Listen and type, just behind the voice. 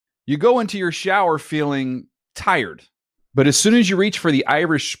You go into your shower feeling tired, but as soon as you reach for the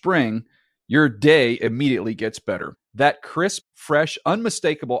Irish Spring, your day immediately gets better. That crisp, fresh,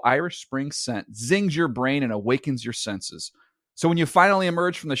 unmistakable Irish Spring scent zings your brain and awakens your senses. So when you finally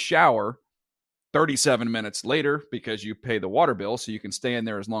emerge from the shower 37 minutes later, because you pay the water bill so you can stay in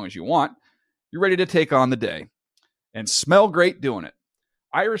there as long as you want, you're ready to take on the day and smell great doing it.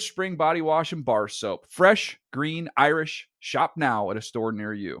 Irish Spring Body Wash and Bar Soap. Fresh, green, Irish. Shop now at a store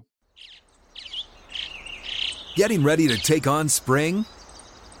near you. Getting ready to take on spring?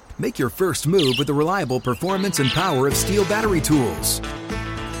 Make your first move with the reliable performance and power of Steel battery tools.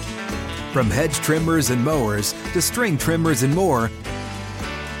 From hedge trimmers and mowers to string trimmers and more,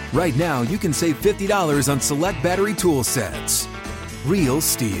 right now you can save $50 on select battery tool sets. Real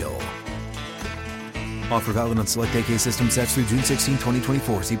Steel. Offer valid on select AK system sets through June 16,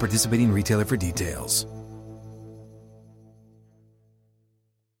 2024. See participating retailer for details.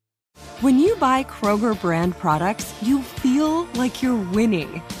 When you buy Kroger brand products, you feel like you're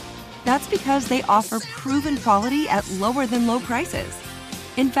winning. That's because they offer proven quality at lower than low prices.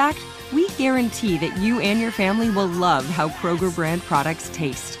 In fact, we guarantee that you and your family will love how Kroger brand products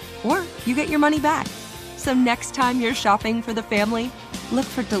taste, or you get your money back. So next time you're shopping for the family, look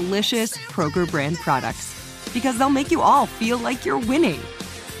for delicious Kroger brand products, because they'll make you all feel like you're winning.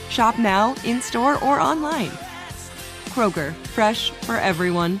 Shop now, in-store, or online. Kroger, fresh for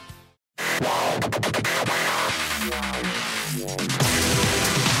everyone.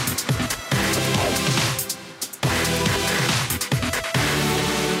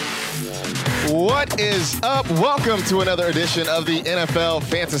 What is up? Welcome to another edition of the NFL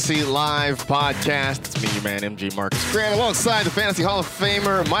Fantasy Live podcast. It's me, your man, MG Marcus Grant, alongside the Fantasy Hall of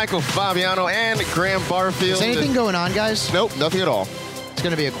Famer, Michael Fabiano, and Graham Barfield. Is anything going on, guys? Nope, nothing at all. It's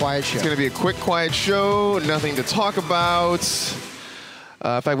going to be a quiet show. It's going to be a quick, quiet show. Nothing to talk about.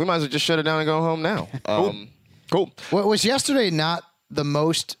 In fact, we might as well just shut it down and go home now. Cool. Well, was yesterday not the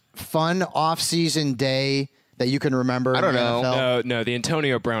most fun off-season day that you can remember? I don't know. NFL? No, the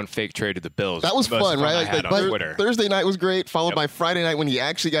Antonio Brown fake trade to the Bills. That was fun, right? Like on Twitter. Thursday night was great, followed by Friday night when he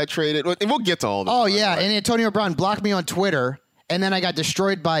actually got traded. And we'll get to all this. Oh, yeah, and Antonio Brown blocked me on Twitter, and then I got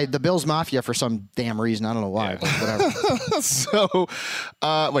destroyed by the Bills Mafia for some damn reason. I don't know why, but whatever. So,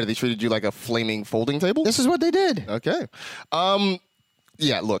 what, they treated you like a flaming folding table? This is what they did. Okay.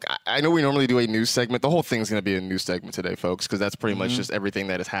 Yeah, look, I know we normally do a news segment. The whole thing's going to be a news segment today, folks, because that's pretty much just everything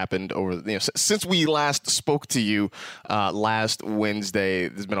that has happened over, since we last spoke to you last Wednesday.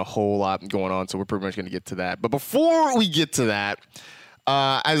 There's been a whole lot going on, so we're pretty much going to get to that. But before we get to that,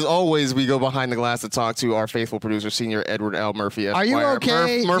 as always, we go behind the glass to talk to our faithful producer, Senior Edward L. Murphy. Are you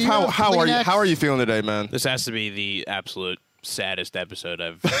okay? Murph, how are you? How are you feeling today, man? This has to be the absolute saddest episode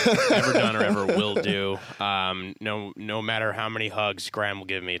I've ever done or ever will do. No matter how many hugs Graham will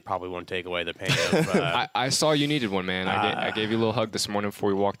give me, it probably won't take away the pain of... I saw you needed one, man. I gave you a little hug this morning before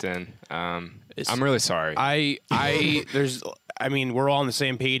we walked in. I'm really sorry. We're all on the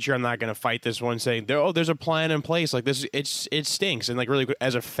same page here. I'm not going to fight this one saying, there's a plan in place. Like, this, it stinks. And, like, really,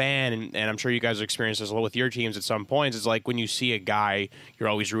 as a fan, and I'm sure you guys have experienced this a lot with your teams at some points, it's like when you see a guy you're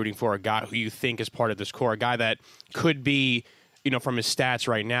always rooting for, a guy who you think is part of this core, a guy that could be, from his stats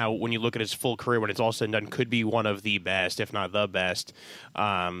right now, when you look at his full career, when it's all said and done, could be one of the best, if not the best.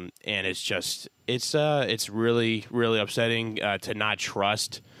 And it's just, it's really, really upsetting to not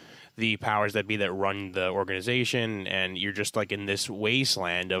trust the powers that be that run the organization, and you're just like in this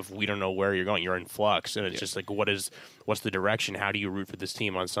wasteland of we don't know where you're going. You're in flux, and it's just like what's the direction? How do you root for this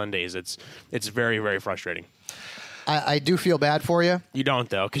team on Sundays? It's very, very frustrating. I do feel bad for you. You don't,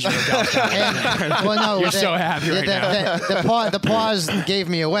 though, because you're a Dallas Cowboys fan. You're so happy right now. The pause gave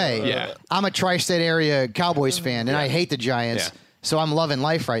me away. Yeah. I'm a tri-state area Cowboys fan, and I hate the Giants. Yeah. So I'm loving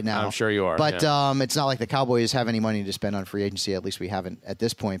life right now. I'm sure you are. But it's not like the Cowboys have any money to spend on free agency. At least we haven't at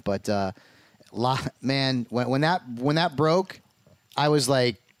this point. But, man, when that broke, I was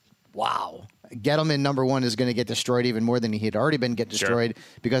like, wow. Gettleman, number one, is going to get destroyed even more than he had already been destroyed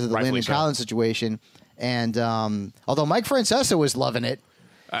because of the Landon Collins situation. And although Mike Francesa was loving it,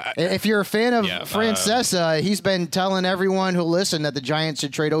 if you're a fan of Francesa, he's been telling everyone who'll listen that the Giants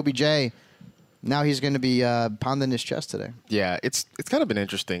should trade OBJ. Now he's going to be pounding his chest today. Yeah, it's kind of been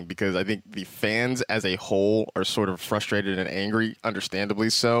interesting because I think the fans as a whole are sort of frustrated and angry, understandably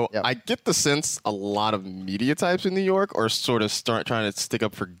so. Yep. I get the sense a lot of media types in New York are sort of trying to stick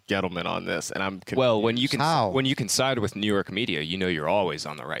up for Gettleman on this, and I'm confused. Well, when you can side with New York media, you're always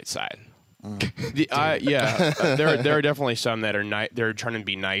on the right side. There are definitely some that are they're trying to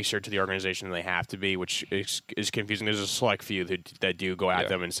be nicer to the organization than they have to be, which is confusing. There's a select few that do go at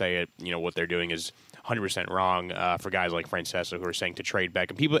them and say what they're doing is 100% wrong for guys like Francesa who are saying to trade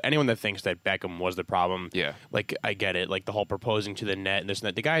Beckham. Anyone that thinks that Beckham was the problem, like, I get it. Like, the whole proposing to the net and this and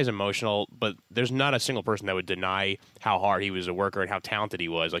that. The guy is emotional, but there's not a single person that would deny how hard he was a worker and how talented he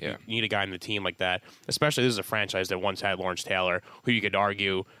was. Like, you need a guy in the team like that, especially this is a franchise that once had Lawrence Taylor, who you could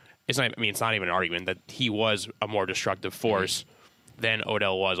argue, it's not even an argument that he was a more destructive force than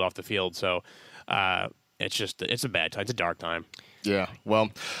Odell was off the field. So it's a bad time. It's a dark time. Yeah,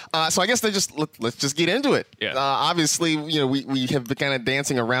 well, so I guess let's just get into it. Yeah. Obviously, we have been kind of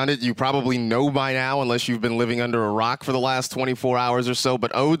dancing around it. You probably know by now, unless you've been living under a rock for the last 24 hours or so,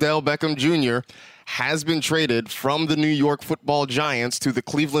 but Odell Beckham Jr. has been traded from the New York Football Giants to the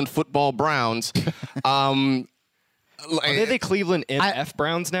Cleveland Football Browns. Are they the Cleveland F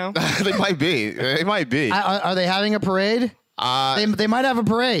Browns now? They might be. They might be. Are they having a parade? They might have a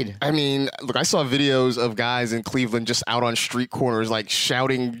parade. I mean, look, I saw videos of guys in Cleveland just out on street corners, like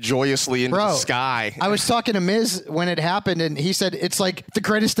shouting joyously into the sky. I was talking to Miz when it happened, and he said it's like the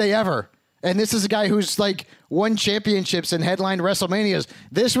greatest day ever. And this is a guy who's like won championships and headlined WrestleManias.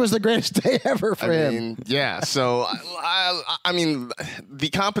 This was the greatest day ever for him. Yeah. So, I mean, the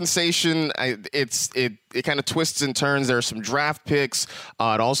compensation, it kind of twists and turns. There are some draft picks.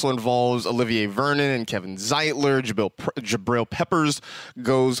 It also involves Olivier Vernon and Kevin Zeitler. Jabril Peppers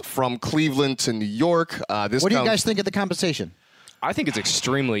goes from Cleveland to New York. What do you guys think of the compensation? I think it's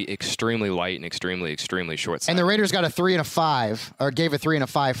extremely, extremely light and extremely, extremely short. And the Raiders got a 3 and a 5, or gave a 3 and a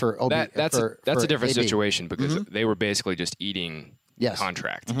 5 for OB. That's a different AB. situation because they were basically just eating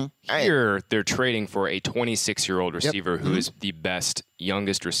contract. Mm-hmm. Here, they're trading for a 26-year-old receiver who is the best,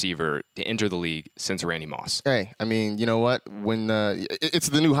 youngest receiver to enter the league since Randy Moss. Hey, I mean, you know what? When it's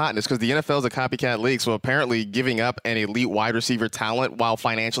the new hotness because the NFL is a copycat league. So apparently, giving up an elite wide receiver talent while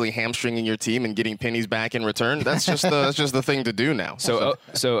financially hamstringing your team and getting pennies back in return—that's just the thing to do now. So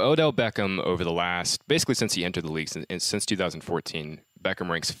Odell Beckham, over the last basically since he entered the league since 2014, Beckham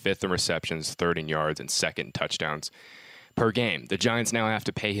ranks 5th in receptions, 3rd in yards, and 2nd in touchdowns per game. The Giants now have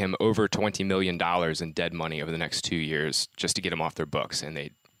to pay him over $20 million in dead money over the next 2 years just to get him off their books. And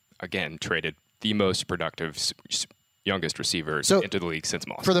they, again, traded the most productive, youngest receiver into the league since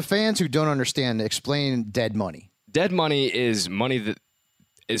Moss. For the fans who don't understand, explain dead money. Dead money is money that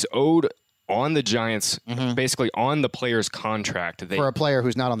is owed on the Giants, basically on the player's contract. For a player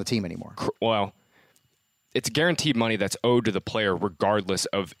who's not on the team anymore. Well, it's guaranteed money that's owed to the player regardless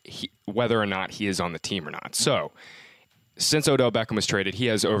of whether or not he is on the team or not. So, since Odell Beckham was traded, he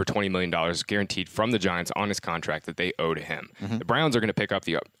has over $20 million guaranteed from the Giants on his contract that they owe to him. The Browns are going to pick up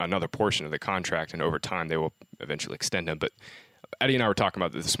another portion of the contract, and over time they will eventually extend him. But Eddie and I were talking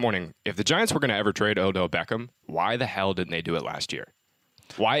about this morning. If the Giants were going to ever trade Odell Beckham, why the hell didn't they do it last year?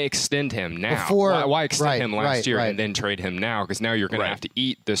 Why extend him now? Why extend him last year and then trade him now? Because now you're going to have to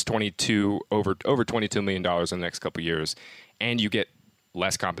eat this over $22 million in the next couple of years, and you get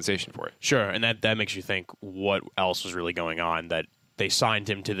less compensation for it. Sure, and that makes you think what else was really going on, that they signed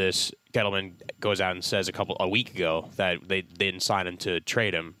him to this. Gettleman goes out and says a week ago that they didn't sign him to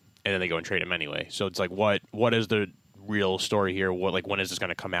trade him, and then they go and trade him anyway. So it's like, what is the real story here? When is this going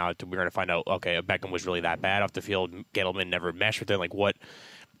to come out? We're going to find out, okay, Beckham was really that bad off the field. Gettleman never meshed with him. Like, what?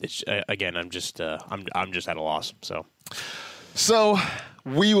 It's again, I'm just at a loss. So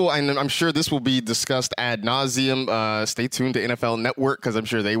we will, and I'm sure this will be discussed ad nauseum. Stay tuned to NFL Network because I'm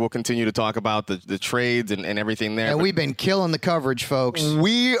sure they will continue to talk about the trades and everything there. And we've been killing the coverage, folks.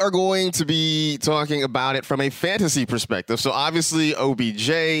 We are going to be talking about it from a fantasy perspective. So obviously,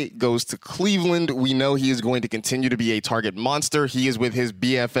 OBJ goes to Cleveland. We know he is going to continue to be a target monster. He is with his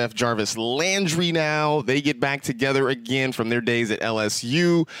BFF Jarvis Landry now. They get back together again from their days at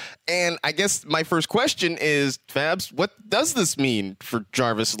LSU. And I guess my first question is, Fabs, what does this mean for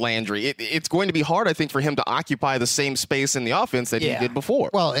Jarvis Landry? It's going to be hard, I think, for him to occupy the same space in the offense that he did before.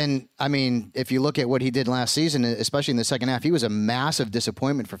 Well, and I mean, if you look at what he did last season, especially in the second half, he was a massive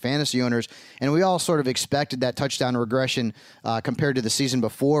disappointment for fantasy owners. And we all sort of expected that touchdown regression compared to the season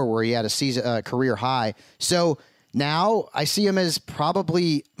before where he had a career high. So now I see him as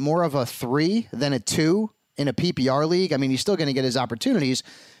probably more of a 3 than a 2 in a PPR league. I mean, he's still going to get his opportunities.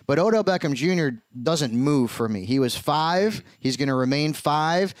 But Odell Beckham Jr. doesn't move for me. He was 5. He's going to remain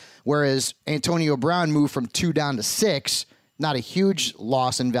 5, whereas Antonio Brown moved from 2 down to 6. Not a huge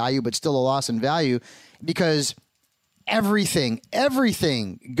loss in value, but still a loss in value because everything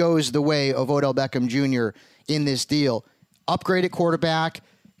goes the way of Odell Beckham Jr. in this deal. Upgraded quarterback,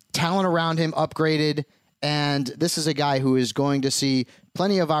 talent around him upgraded, and this is a guy who is going to see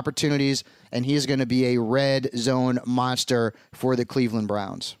plenty of opportunities, and he is going to be a red zone monster for the Cleveland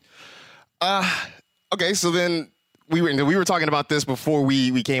Browns. Okay, so then we were talking about this before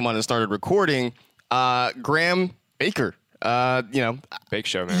we came on and started recording. Graham Baker. Bake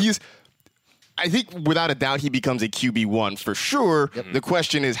show, man. I think without a doubt he becomes a QB1 for sure. Yep. The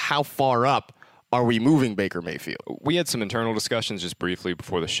question is, how far up are we moving Baker Mayfield? We had some internal discussions just briefly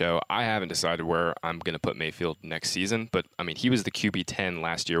before the show. I haven't decided where I'm going to put Mayfield next season, but I mean, he was the QB 10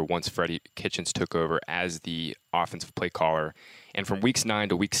 last year once Freddie Kitchens took over as the offensive play caller. And from weeks 9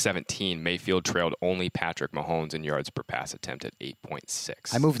 to week 17, Mayfield trailed only Patrick Mahomes in yards per pass attempt at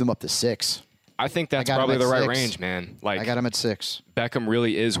 8.6. I moved him up to 6. I think that's probably the right range, man. Like, I got him at 6. Beckham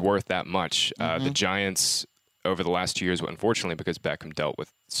really is worth that much. The Giants over the last 2 years, unfortunately, because Beckham dealt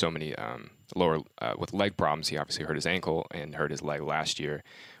with so many with leg problems. He obviously hurt his ankle and hurt his leg last year.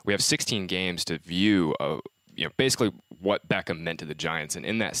 We have 16 games to view basically what Beckham meant to the Giants. And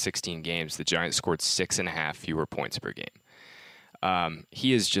in that 16 games, the Giants scored 6.5 fewer points per game.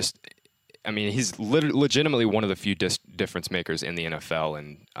 He is just, he's legitimately one of the few difference makers in the NFL.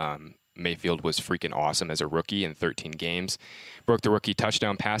 And Mayfield was freaking awesome as a rookie in 13 games. Broke the rookie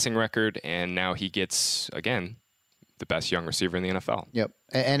touchdown passing record, and now he gets, again, the best young receiver in the NFL. Yep.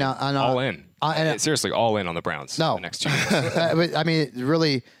 And all in. Seriously, all in on the Browns. No. The next 2 years.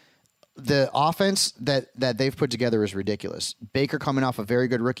 Really, the offense that they've put together is ridiculous. Baker coming off a very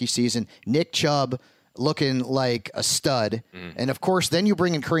good rookie season. Nick Chubb looking like a stud. And, of course, then you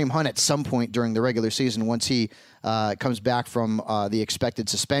bring in Kareem Hunt at some point during the regular season once he comes back from the expected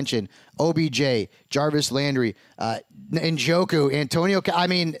suspension. OBJ, Jarvis Landry, Njoku, Antonio.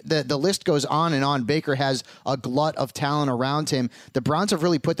 The list goes on and on. Baker has a glut of talent around him. The Browns have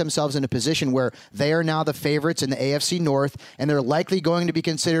really put themselves in a position where they are now the favorites in the AFC North, and they're likely going to be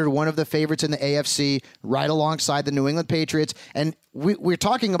considered one of the favorites in the AFC right alongside the New England Patriots. And we're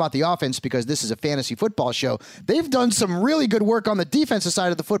talking about the offense because this is a fantasy football show. They've done some really good work on the defensive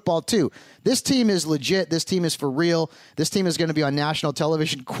side of the football, too. This team is legit. This team is for real. This team is going to be on national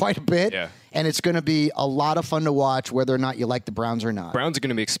television quite a bit. Yeah. And it's going to be a lot of fun to watch, whether or not you like the Browns or not. Browns are going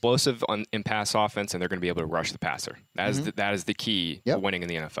to be explosive in pass offense, and they're going to be able to rush the passer. That is the key to winning in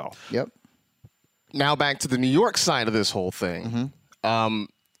the NFL. Yep. Now back to the New York side of this whole thing. Look,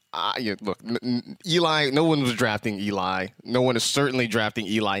 Eli, no one was drafting Eli. No one is certainly drafting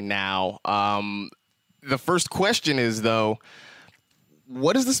Eli now. The first question is, though,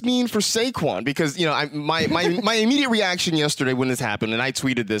 what does this mean for Saquon? Because, my immediate reaction yesterday when this happened, and I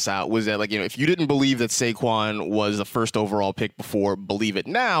tweeted this out, was that, if you didn't believe that Saquon was the first overall pick before, believe it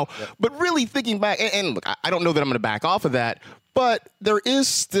now. Yep. But really thinking back, and look, I don't know that I'm going to back off of that, but there is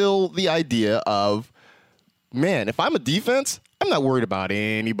still the idea of, man, if I'm a defense, I'm not worried about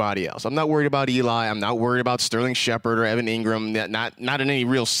anybody else. I'm not worried about Eli. I'm not worried about Sterling Shepard or Evan Ingram, not in any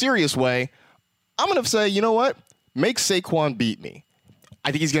real serious way. I'm going to say, you know what? Make Saquon beat me. I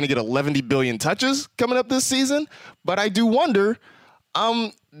think he's going to get 11 billion touches coming up this season, but I do wonder,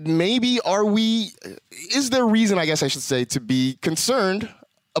 is there reason, I guess I should say, to be concerned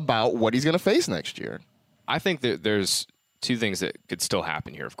about what he's going to face next year? I think that there's two things that could still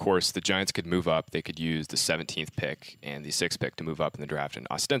happen here. Of course, the Giants could move up. They could use the 17th pick and the 6th pick to move up in the draft and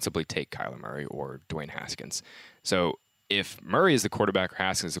ostensibly take Kyler Murray or Dwayne Haskins. So if Murray is the quarterback or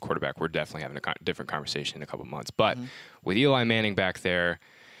Haskins is the quarterback, we're definitely having a different conversation in a couple months. But with Eli Manning back there,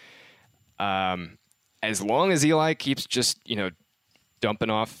 as long as Eli keeps just, dumping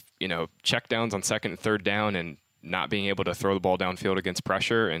off, check downs on second and third down and not being able to throw the ball downfield against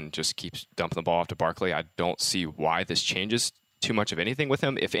pressure and just keeps dumping the ball off to Barkley, I don't see why this changes too much of anything with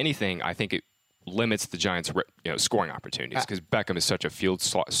him. If anything, I think it limits the Giants' scoring opportunities because Beckham is such a field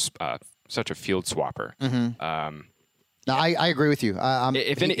swapper. No, I agree with you.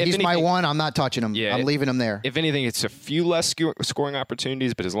 He's my one. I'm not touching him. Yeah, I'm leaving him there. If anything, it's a few less scoring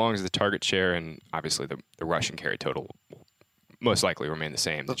opportunities, but as long as the target share and obviously the rush and carry total will most likely remain the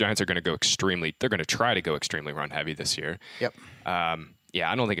same. The Giants are going to go they're going to try to go extremely run heavy this year. Yep. I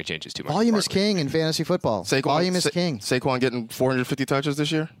don't think it changes too much. Volume is king in fantasy football. Volume is king. Saquon getting 450 touches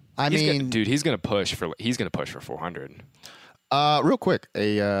this year? He's going to push for 400. Real quick,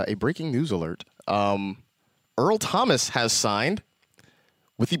 a breaking news alert. Earl Thomas has signed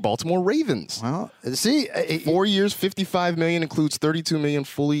with the Baltimore Ravens. Well, see, 4 years, $55 million, includes $32 million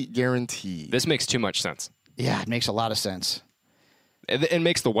fully guaranteed. This makes too much sense. Yeah, it makes a lot of sense. It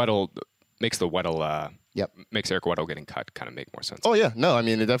makes the Weddle, makes Eric Weddle getting cut kind of make more sense. Oh yeah, no,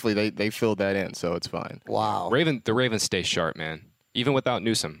 it definitely they filled that in, so it's fine. Wow, the Ravens stay sharp, man, even without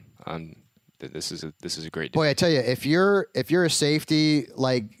Newsome. This is a great deal. Boy, I tell you, if you're a safety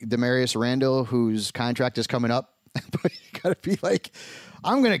like Demarius Randall, whose contract is coming up, but you gotta be like,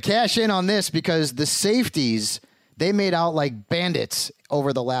 I'm gonna cash in on this because the safeties, they made out like bandits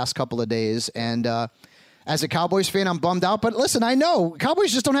over the last couple of days, and as a Cowboys fan, I'm bummed out. But listen, I know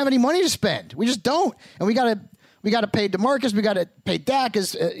Cowboys just don't have any money to spend. We just don't, and we got to pay DeMarcus. We got to pay Dak.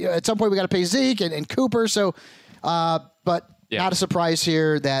 At some point, we got to pay Zeke and Cooper. So, but not a surprise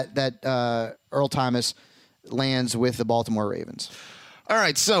here that Earl Thomas lands with the Baltimore Ravens. All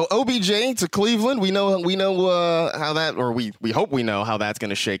right, so OBJ to Cleveland. We know how that, or we hope we know how that's going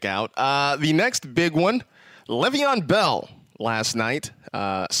to shake out. The next big one, Le'Veon Bell last night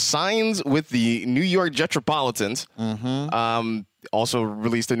signs with the New York Jetropolitans. Also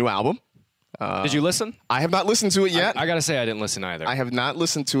released a new album. Did you listen? I have not listened to it yet. I got to say I didn't listen either. I have not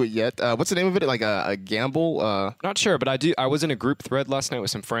listened to it yet. What's the name of it? Like a gamble? Not sure, but I was in a group thread last night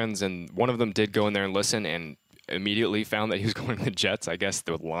with some friends, and one of them did go in there and listen, and immediately found that he was going to the Jets. I guess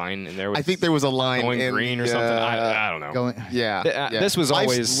the line in there was, I think there was a line going green or something. I don't know. This was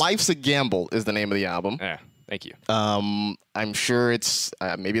Life's a Gamble is the name of the album. Yeah, thank you. I'm sure it's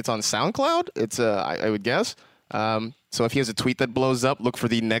maybe it's on SoundCloud. It's I would guess. So if he has a tweet that blows up, look for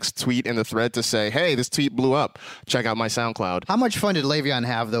the next tweet in the thread to say, "Hey, this tweet blew up. Check out my SoundCloud." How much fun did Le'Veon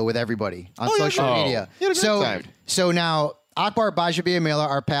have though with everybody on social media? So now Akbar Bajabiamila,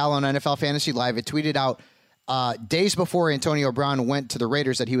 our pal on NFL Fantasy Live, had tweeted out days before Antonio Brown went to the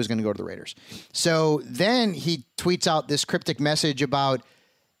Raiders that he was going to go to the Raiders. So then he tweets out this cryptic message about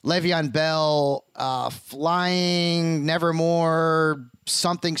Le'Veon Bell flying, nevermore,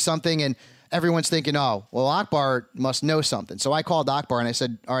 something, and everyone's thinking, oh, well, Akbar must know something. So I called Akbar and I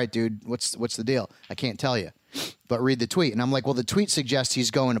said, all right, dude, what's the deal? I can't tell you, but read the tweet. And I'm like, well, the tweet suggests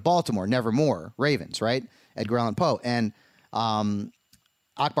he's going to Baltimore, nevermore, Ravens, right? Edgar Allan Poe. And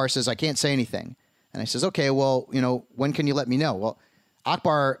Akbar says, I can't say anything. And I says, okay, well, when can you let me know? Well,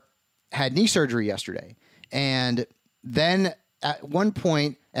 Akbar had knee surgery yesterday. And then at one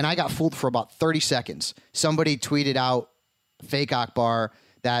point, and I got fooled for about 30 seconds, somebody tweeted out fake Akbar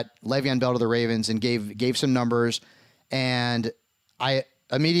that Le'Veon Bell to the Ravens and gave some numbers. And I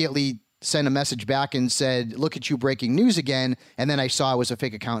immediately sent a message back and said, look at you, breaking news again. And then I saw it was a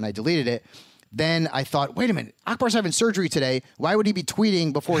fake account and I deleted it. Then I thought, wait a minute, Akbar's having surgery today. Why would he be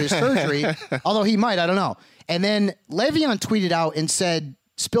tweeting before his surgery? Although he might, I don't know. And then Le'Veon tweeted out and said,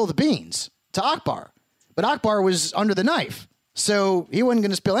 spill the beans to Akbar. But Akbar was under the knife, so he wasn't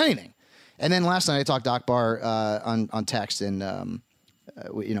going to spill anything. And then last night I talked to Akbar on text, and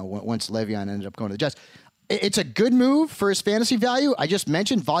once Le'Veon ended up going to the Jets. It's a good move for his fantasy value. I just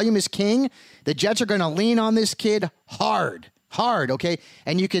mentioned volume is king. The Jets are going to lean on this kid hard, okay?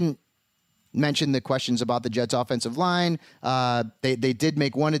 And you can mention the questions about the Jets offensive line. They did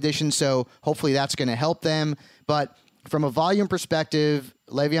make one addition, so hopefully that's going to help them. But from a volume perspective,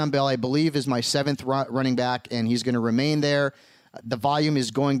 Le'Veon Bell, I believe, is my 7th running back, and he's going to remain there. The volume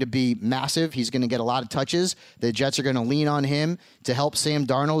is going to be massive. He's going to get a lot of touches. The Jets are going to lean on him to help Sam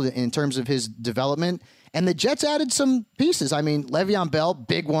Darnold in terms of his development. And the Jets added some pieces. I mean, Le'Veon Bell,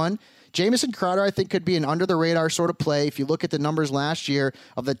 big one. Jamison Crowder, I think, could be an under-the-radar sort of play. If you look at the numbers last year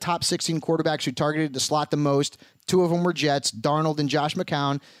of the top 16 quarterbacks who targeted the slot the most, 2 of them were Jets, Darnold and Josh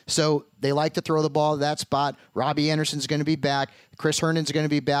McCown. So they like to throw the ball at that spot. Robbie Anderson's going to be back. Chris Herndon's going to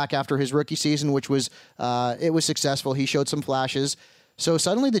be back after his rookie season, which was it was successful. He showed some flashes. So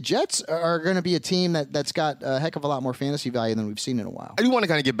suddenly the Jets are going to be a team that's got a heck of a lot more fantasy value than we've seen in a while. I do want to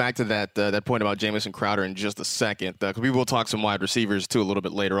kind of get back to that point about Jamison Crowder in just a second, because we will talk some wide receivers too a little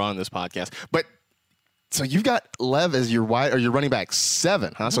bit later on in this podcast. But so you've got Lev as your running back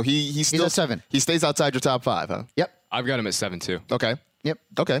 7, huh? So he's at 7. He stays outside your top 5, huh? Yep. I've got him at 7 too. Okay. Yep.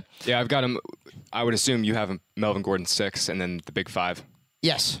 Okay. Yeah, I've got him. I would assume you have him, Melvin Gordon 6, and then the big 5.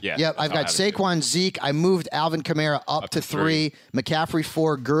 Yes. Yeah. Yep. I've got Saquon, Zeke. I moved Alvin Kamara up to 3. McCaffrey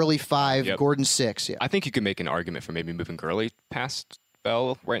 4. Gurley 5. Gordon 6. Yeah. I think you could make an argument for maybe moving Gurley past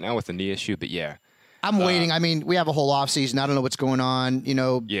Bell right now with the knee issue, but yeah. I'm waiting. I mean, we have a whole offseason. I don't know what's going on.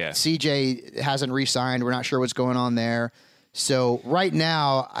 Yeah. CJ hasn't re-signed. We're not sure what's going on there. So right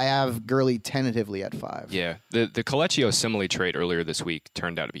now, I have Gurley tentatively at 5. Yeah. The Colecchio Simile trade earlier this week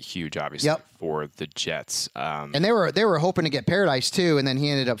turned out to be huge, obviously, for the Jets. And they were hoping to get Paradise, too, and then he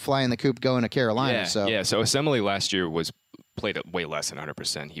ended up flying the coop going to Carolina. Yeah, so Simile last year played at way less than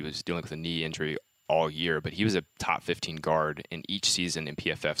 100%. He was dealing with a knee injury all year, but he was a top 15 guard in each season in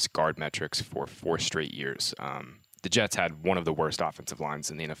PFF's guard metrics for 4 straight years. The Jets had one of the worst offensive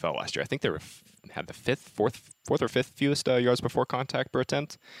lines in the NFL last year. I think they had the fourth or fifth fewest yards before contact per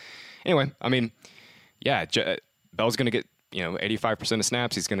attempt. Anyway, I mean, yeah, Bell's going to get 85% of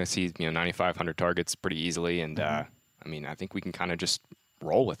snaps. He's going to see 9,500 targets pretty easily, and I mean, I think we can kind of just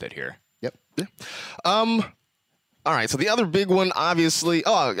roll with it here. Yep. Yeah. All right, so the other big one, obviously,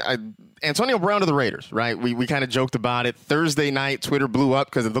 Antonio Brown to the Raiders, right? We kind of joked about it. Thursday night, Twitter blew up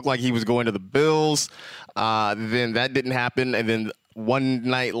because it looked like he was going to the Bills. Then that didn't happen. And then one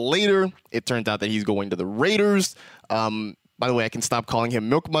night later, it turns out that he's going to the Raiders. By the way, I can stop calling him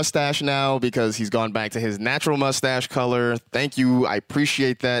Milk Mustache now because he's gone back to his natural mustache color. Thank you. I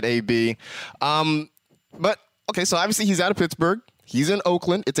appreciate that, AB. But, okay, so obviously he's out of Pittsburgh. He's in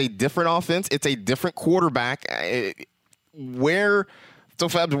Oakland. It's a different offense. It's a different quarterback. Fabs,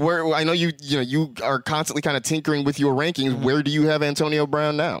 where I know you are constantly kind of tinkering with your rankings. Where do you have Antonio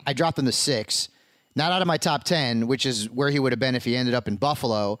Brown now? I dropped him to 6. Not out of my top 10, which is where he would have been if he ended up in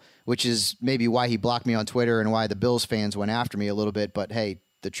Buffalo, which is maybe why he blocked me on Twitter and why the Bills fans went after me a little bit. But hey,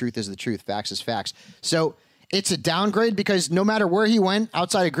 the truth is the truth. Facts is facts. So it's a downgrade because no matter where he went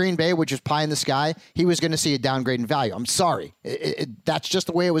outside of Green Bay, which is pie in the sky, he was going to see a downgrade in value. I'm sorry. That's just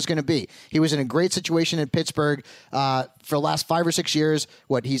the way it was going to be. He was in a great situation in Pittsburgh for the last 5 or 6 years.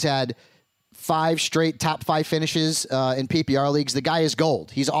 He's had 5 straight top 5 finishes in PPR leagues. The guy is gold.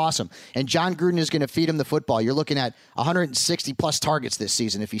 He's awesome. And John Gruden is going to feed him the football. You're looking at 160-plus targets this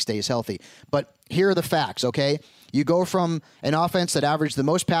season if he stays healthy. But here are the facts, okay? You go from an offense that averaged the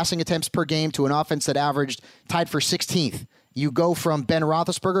most passing attempts per game to an offense that averaged tied for 16th. You go from Ben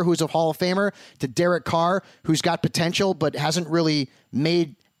Roethlisberger, who's a Hall of Famer, to Derek Carr, who's got potential but hasn't really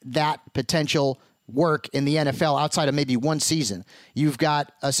made that potential work in the NFL outside of maybe one season. You've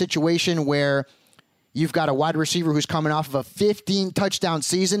got a situation where you've got a wide receiver who's coming off of a 15-touchdown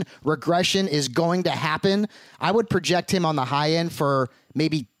season. Regression is going to happen. I would project him on the high end for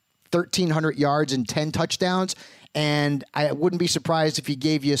maybe 1,300 yards and 10 touchdowns, and I wouldn't be surprised if he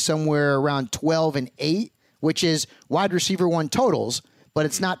gave you somewhere around 12 and 8, which is wide receiver 1 totals, but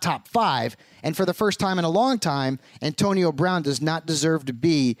it's not top 5. And for the first time in a long time, Antonio Brown does not deserve to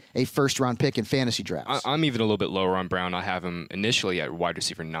be a first-round pick in fantasy drafts. I'm even a little bit lower on Brown. I have him initially at wide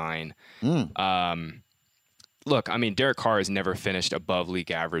receiver 9. Look, I mean, Derek Carr has never finished above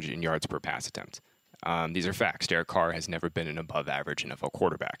league average in yards per pass attempt. These are facts. Derek Carr has never been an above-average NFL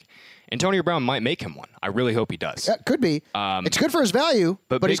quarterback. Antonio Brown might make him one. I really hope he does. Yeah, could be. It's good for his value,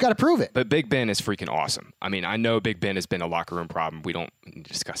 but he's got to prove it. But Big Ben is freaking awesome. I mean, I know Big Ben has been a locker room problem. We don't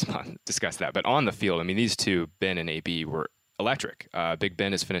discuss that. But on the field, I mean, these two, Ben and AB, were electric. Big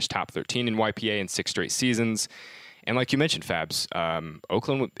Ben has finished top 13 in YPA in 6 straight seasons. And like you mentioned, Fabs,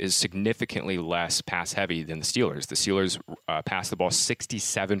 Oakland is significantly less pass-heavy than the Steelers. The Steelers passed the ball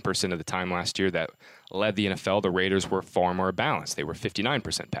 67% of the time last year. That led the NFL. The Raiders were far more balanced. They were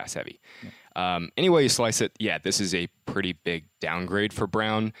 59% pass-heavy. Any way you slice it, yeah, this is a pretty big downgrade for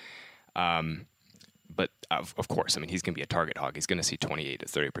Brown. But of course, I mean, he's going to be a target hog. He's going to see 28 to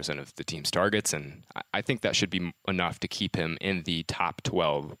 30% of the team's targets, and I think that should be enough to keep him in the top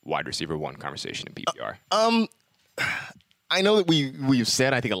 12 wide receiver 1 conversation in PPR. I know that we've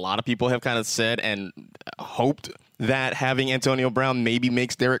said, I think a lot of people have kind of said and hoped that having Antonio Brown maybe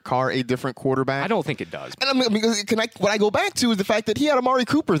makes Derek Carr a different quarterback. I don't think it does. And what I go back to is the fact that he had Amari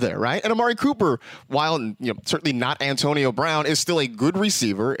Cooper there, right? And Amari Cooper, while certainly not Antonio Brown, is still a good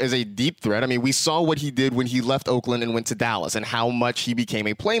receiver, is a deep threat. I mean, we saw what he did when he left Oakland and went to Dallas and how much he became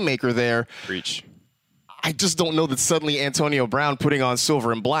a playmaker there. Preach. I just don't know that suddenly Antonio Brown putting on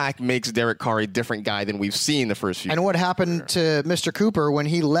silver and black makes Derek Carr a different guy than we've seen the first few. And what happened to Mr. Cooper when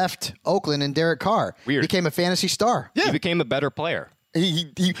he left Oakland and Derek Carr? Weird. Became a fantasy star. Yeah. He became a better player.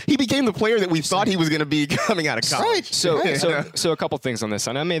 He became the player that we thought he was going to be coming out of college. Right. So a couple things on this,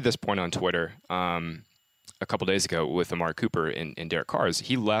 and I made this point on Twitter a couple days ago with Amari Cooper and Derek Carr.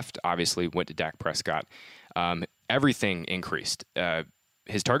 He left, obviously, went to Dak Prescott. Everything increased.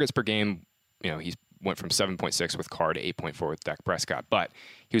 His targets per game, he's went from 7.6 with Carr to 8.4 with Dak Prescott. But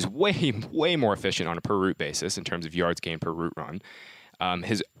he was way more efficient on a per route basis in terms of yards gained per route run.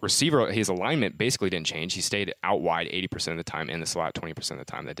 His alignment basically didn't change. He stayed out wide 80% of the time, in the slot 20% of the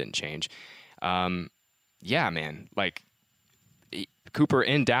time. That didn't change. Yeah, man. Like, Cooper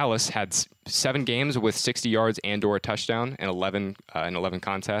in Dallas had 7 games with 60 yards and/or a touchdown and 11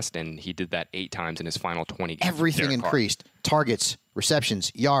 contests, and he did that 8 times in his final 20 games. Everything increased. Targets,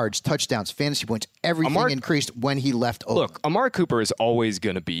 receptions, yards, touchdowns, fantasy points. Everything increased when he left Oakland. Look, Amari Cooper is always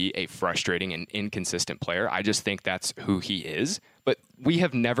going to be a frustrating and inconsistent player. I just think that's who he is. But we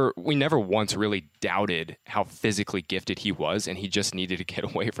never once really doubted how physically gifted he was, and he just needed to get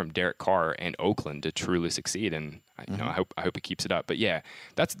away from Derek Carr and Oakland to truly succeed. And I hope he keeps it up. But yeah,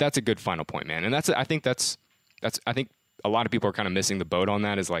 that's a good final point, man. And I think a lot of people are kind of missing the boat on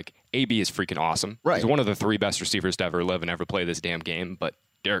that. Is like, AB is freaking awesome. Right. He's one of the 3 best receivers to ever live and ever play this damn game. But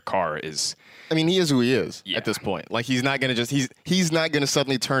Derek Carr is. I mean, he is who he is at this point. Like, he's not going to he's not going to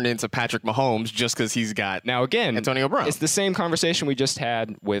suddenly turn into Patrick Mahomes just because he's got now again Antonio Brown. It's the same conversation we just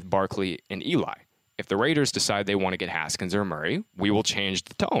had with Barkley and Eli. If the Raiders decide they want to get Haskins or Murray, we will change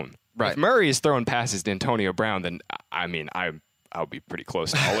the tone. Right. If Murray is throwing passes to Antonio Brown, then I'll be pretty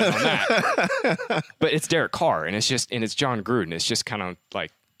close to all in on that. But it's Derek Carr, and it's John Gruden. It's just kind of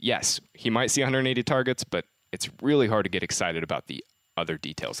like, yes, he might see 180 targets, but it's really hard to get excited about the other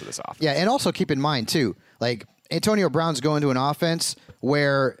details of this offense. Yeah, and also keep in mind, too, like Antonio Brown's going to an offense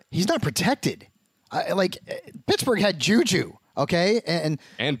where he's not protected. Pittsburgh had Juju, okay?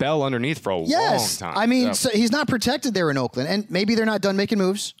 And Bell underneath for a long time. I mean, so he's not protected there in Oakland, and maybe they're not done making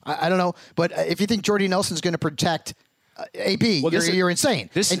moves. I don't know. But if you think Jordy Nelson's going to protect AP, you're insane.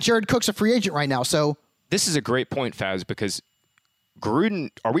 And Jared Cook's a free agent right now, so... This is a great point, Faz, because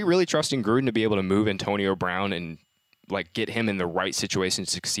Gruden, are we really trusting Gruden to be able to move Antonio Brown and get him in the right situation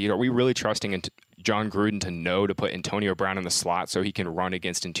to succeed? Are we really trusting John Gruden to know to put Antonio Brown in the slot so he can run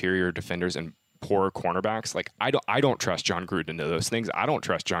against interior defenders and poor cornerbacks? I don't trust John Gruden to know those things. I don't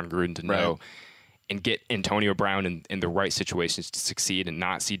trust John Gruden to know and get Antonio Brown in the right situations to succeed and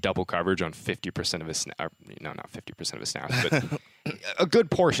not see double coverage on 50% of his snaps. No, not 50% of his snaps, but a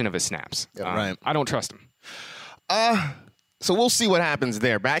good portion of his snaps. Right. I don't trust him. So we'll see what happens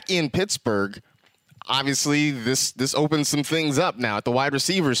there. Back in Pittsburgh, obviously this opens some things up now at the wide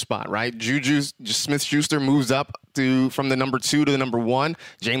receiver spot, right? Juju Smith-Schuster moves up from the number 2 to the number 1.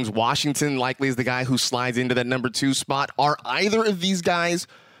 James Washington likely is the guy who slides into that number 2 spot. Are either of these guys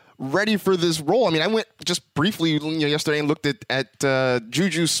ready for this role? I mean, I went just briefly yesterday and looked at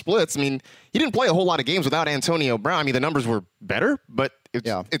Juju's splits. I mean, he didn't play a whole lot of games without Antonio Brown. I mean, the numbers were better, but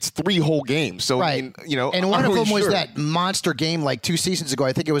it's 3 whole games. So, right. I mean, and one of them was that monster game 2 seasons ago.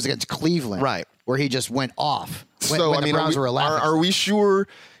 I think it was against Cleveland, right, where he just went off. When the Browns were 11. Are we sure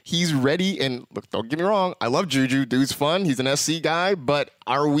he's ready? And look, don't get me wrong, I love Juju. Dude's fun. He's an SC guy, but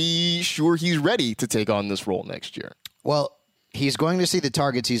are we sure he's ready to take on this role next year? Well, he's going to see the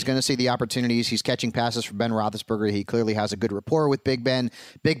targets. He's going to see the opportunities. He's catching passes from Ben Roethlisberger. He clearly has a good rapport with Big Ben.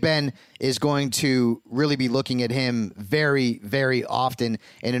 Big Ben is going to really be looking at him very, very often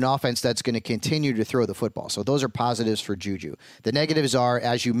in an offense that's going to continue to throw the football. So those are positives for Juju. The negatives are,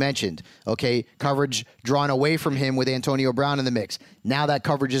 as you mentioned, coverage drawn away from him with Antonio Brown in the mix. Now that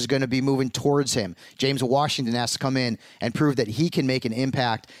coverage is going to be moving towards him. James Washington has to come in and prove that he can make an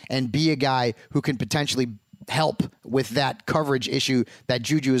impact and be a guy who can potentially help with that coverage issue that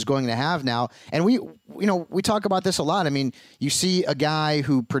Juju is going to have now. And we talk about this a lot. I mean, you see a guy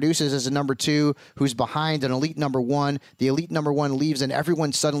who produces as a number 2 who's behind an elite number 1. The elite number 1 leaves and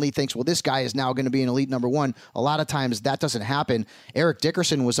everyone suddenly thinks, well, this guy is now going to be an elite number 1. A lot of times that doesn't happen. Eric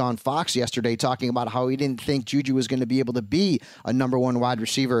Dickerson was on Fox yesterday talking about how he didn't think Juju was going to be able to be a number 1 wide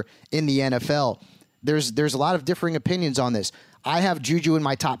receiver in the NFL. There's a lot of differing opinions on this. I have Juju in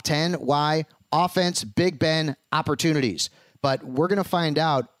my top 10. Why? Offense, Big Ben, opportunities. But we're going to find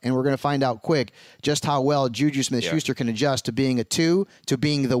out, and we're going to find out quick, just how well Juju Smith-Schuster can adjust to being a 2 to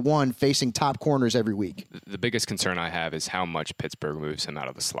being the 1 facing top corners every week. The biggest concern I have is how much Pittsburgh moves him out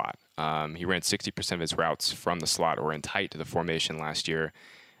of the slot. He ran 60% of his routes from the slot or in tight to the formation last year.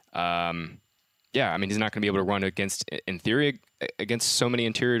 I mean, he's not going to be able to run in theory, against so many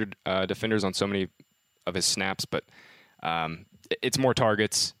interior defenders on so many of his snaps, but it's more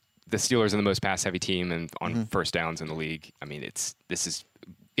targets. The Steelers are the most pass-heavy team and on first downs in the league. I mean, this is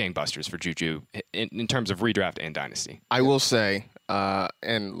gangbusters for Juju in terms of redraft and dynasty. I will say,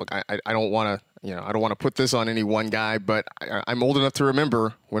 and look, I don't want to, I don't want to put this on any one guy, but I'm old enough to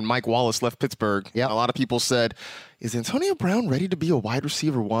remember when Mike Wallace left Pittsburgh. Yep. A lot of people said, "Is Antonio Brown ready to be a wide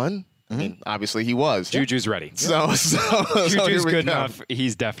receiver 1?" I mean, obviously he was. Juju's ready. So Juju's good enough.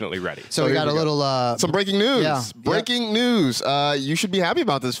 He's definitely ready. So we got a little... some breaking news. Yeah. Breaking news. You should be happy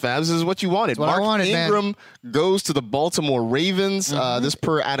about this, Fabs. This is what you wanted. Mark Ingram goes to the Baltimore Ravens. This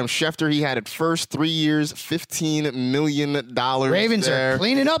per Adam Schefter. He had it first 3 years, $15 million. Ravens are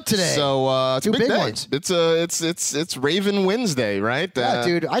cleaning up today. So it's 2 a big big day. ones. It's Raven Wednesday, right? Yeah,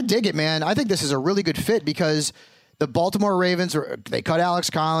 dude, I dig it, man. I think this is a really good fit because the Baltimore Ravens, they cut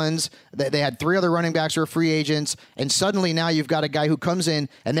Alex Collins. They had 3 other running backs who were free agents. And suddenly now you've got a guy who comes in,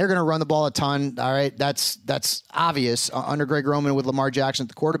 and they're going to run the ball a ton. All right, that's obvious under Greg Roman with Lamar Jackson at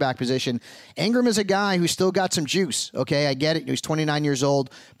the quarterback position. Ingram is a guy who's still got some juice. Okay, I get it. He's 29 years old.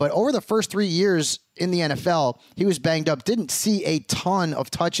 But over the first 3 years in the NFL, he was banged up, didn't see a ton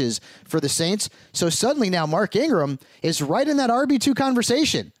of touches for the Saints. So suddenly now Mark Ingram is right in that RB2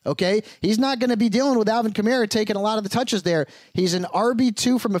 conversation, okay? He's not going to be dealing with Alvin Kamara taking a lot of the touches there. He's an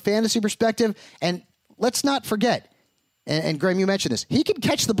RB2 from a fantasy perspective, and let's not forget, And Graham, you mentioned this. He can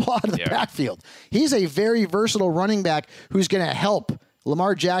catch the ball out of the backfield. He's a very versatile running back who's going to help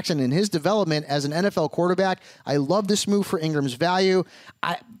Lamar Jackson in his development as an NFL quarterback. I love this move for Ingram's value.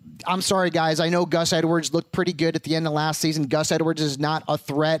 I'm sorry, guys. I know Gus Edwards looked pretty good at the end of last season. Gus Edwards is not a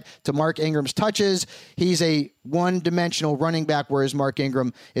threat to Mark Ingram's touches. He's a one-dimensional running back, whereas Mark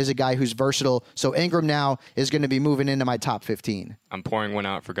Ingram is a guy who's versatile. So Ingram now is going to be moving into my top 15. I'm pouring one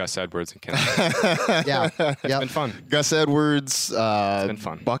out for Gus Edwards and Kenneth. Yeah. It's been fun. Gus Edwards, It's been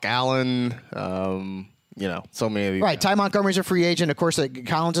fun. Buck Allen, so many of these. Right. Ty Montgomery's a free agent. Of course,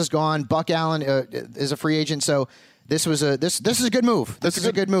 Collins is gone. Buck Allen is a free agent. So this is a good move. This is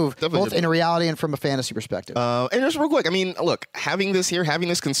a good move, both in reality and from a fantasy perspective. And just real quick, I mean, look, having this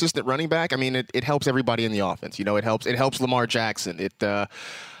consistent running back, I mean, it helps everybody in the offense. You know, it helps Lamar Jackson.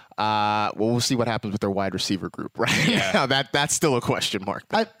 We'll see what happens with their wide receiver group, right? Yeah. That's still a question mark.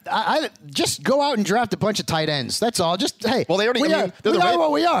 I just go out and draft a bunch of tight ends. That's all. Just hey. Well, they already. We are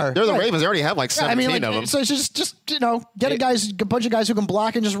what we are. They're the Ravens. They already have like 17 of them. So it's just get a bunch of guys who can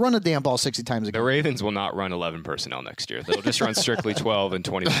block and just run the damn ball 60 times a game. The Ravens will not run 11 personnel next year. They'll just run strictly 12 and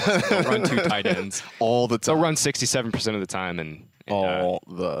 21. They'll run 2 tight ends all the time. They'll run 67% of the time and all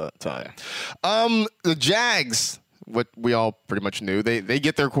the time. The Jags. What we all pretty much knew, they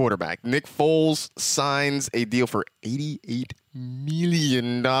get their quarterback. Nick Foles signs a deal for $88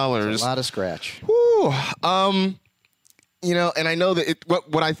 million. That's a lot of scratch. Whew. And I know that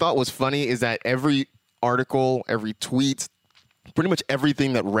what I thought was funny is that every article, every tweet, pretty much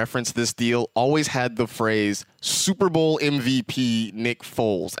everything that referenced this deal always had the phrase Super Bowl MVP Nick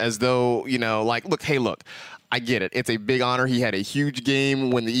Foles, as though, look, I get it. It's a big honor. He had a huge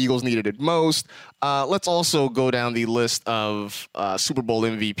game when the Eagles needed it most. Let's also go down the list of Super Bowl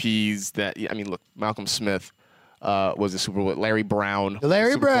MVPs look, Malcolm Smith was a Super Bowl. Larry Brown.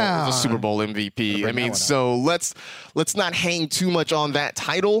 Brown was a Super Bowl MVP. I mean, so let's not hang too much on that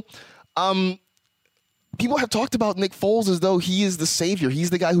title. People have talked about Nick Foles as though he is the savior. He's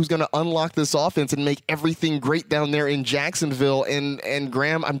the guy who's going to unlock this offense and make everything great down there in Jacksonville. And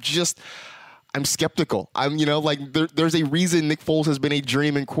Graham, I'm skeptical. There's a reason Nick Foles has been a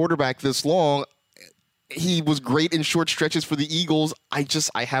journeyman quarterback this long. He was great in short stretches for the Eagles.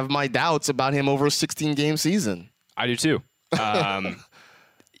 I have my doubts about him over a 16-game season. I do too.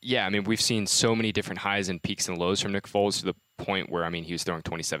 We've seen so many different highs and peaks and lows from Nick Foles to the point where, he was throwing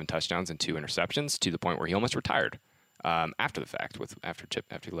 27 touchdowns and 2 interceptions to the point where he almost retired after the fact after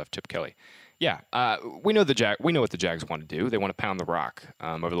he left Chip Kelly. We know what the Jags want to do. They want to pound the rock.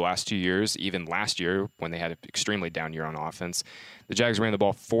 Over the last 2 years, even last year when they had an extremely down year on offense, the Jags ran the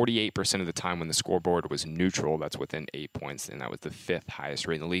ball 48% of the time when the scoreboard was neutral. That's within 8 points, and that was the 5th highest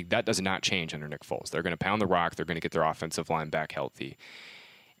rate in the league. That does not change under Nick Foles. They're going to pound the rock. They're going to get their offensive line back healthy.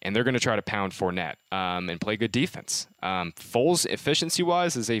 And they're going to try to pound Fournette and play good defense. Foles,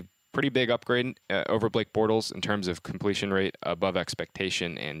 efficiency-wise, is a pretty big upgrade over Blake Bortles in terms of completion rate above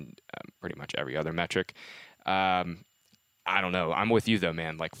expectation and pretty much every other metric. I don't know. I'm with you, though,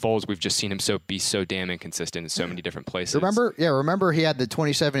 man. Like Foles, we've just seen him be so damn inconsistent in so many different places. Remember he had the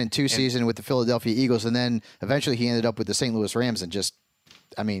 27-2 season with the Philadelphia Eagles, and then eventually he ended up with the St. Louis Rams and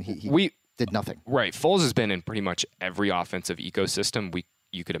he did nothing. Right. Foles has been in pretty much every offensive ecosystem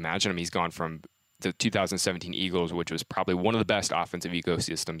you could imagine him. He's gone from the 2017 Eagles, which was probably one of the best offensive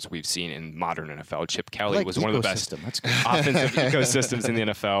ecosystems we've seen in modern NFL. Chip Kelly was one of the best offensive ecosystems in the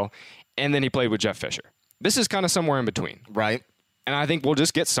NFL. And then he played with Jeff Fisher. This is kind of somewhere in between. Right. And I think we'll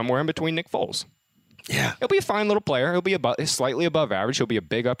just get somewhere in between Nick Foles. Yeah. He'll be a fine little player. He'll be slightly above average. He'll be a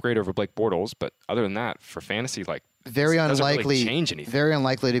big upgrade over Blake Bortles. But other than that, for fantasy, very unlikely, really change anything. Very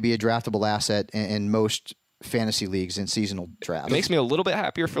unlikely to be a draftable asset in most fantasy leagues and seasonal drafts. It makes me a little bit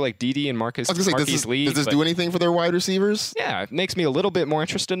happier for DD and Marquise Lee. Does this do anything for their wide receivers? Yeah, it makes me a little bit more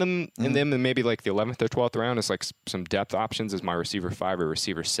interested in them and maybe the 11th or 12th round is some depth options as my receiver 5 or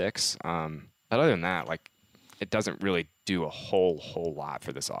receiver 6. But other than that, it doesn't really do a whole lot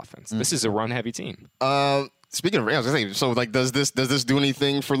for this offense. This is a run heavy team. Speaking of Rams, does this do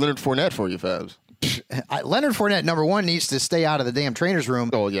anything for Leonard Fournette for you, Fabs? Leonard Fournette, number 1, needs to stay out of the damn trainer's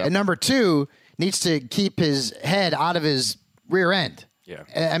room. Oh yeah. And number 2, needs to keep his head out of his rear end. Yeah.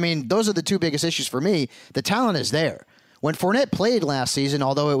 Those are the 2 biggest issues for me. The talent is there. When Fournette played last season,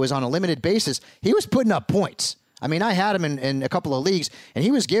 although it was on a limited basis, he was putting up points. I had him in a couple of leagues, and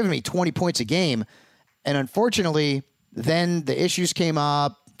he was giving me 20 points a game. And unfortunately, then the issues came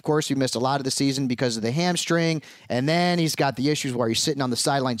up. Of course, he missed a lot of the season because of the hamstring. And then he's got the issues where he's sitting on the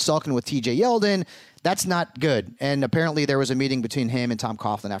sideline sulking with TJ Yeldon. That's not good. And apparently there was a meeting between him and Tom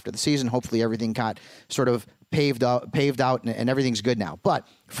Coughlin after the season. Hopefully everything got sort of paved out, and everything's good now. But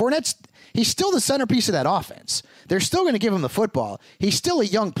he's still the centerpiece of that offense. They're still going to give him the football. He's still a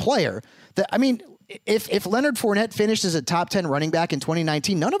young player. If Leonard Fournette finished as a top 10 running back in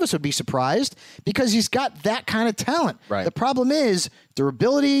 2019, none of us would be surprised because he's got that kind of talent. Right. The problem is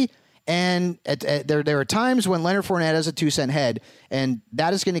durability, and there are times when Leonard Fournette has a 2-cent head, and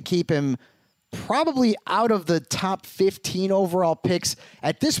that is going to keep him probably out of the top 15 overall picks.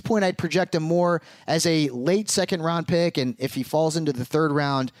 At this point, I'd project him more as a late second round pick, and if he falls into the third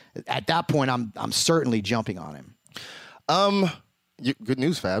round, at that point, I'm certainly jumping on him. Good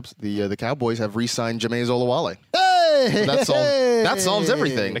news, Fabs. The Cowboys have re-signed Jameis Olawale. Hey! So that solves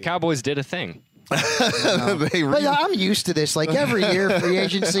everything. The Cowboys did a thing. But I'm used to this. Like every year, free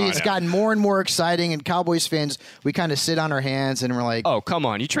agency, it's gotten more and more exciting. And Cowboys fans, we kind of sit on our hands and we're like, "Oh, come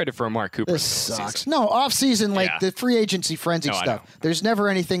on! You traded for Amari Cooper. This sucks." No, off season, like the free agency frenzy stuff. There's never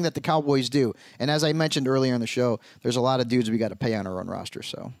anything that the Cowboys do. And as I mentioned earlier in the show, there's a lot of dudes we got to pay on our own roster.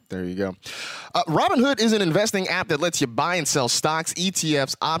 So there you go. Robinhood is an investing app that lets you buy and sell stocks,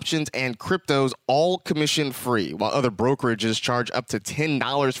 ETFs, options, and cryptos, all commission free. While other brokerages charge up to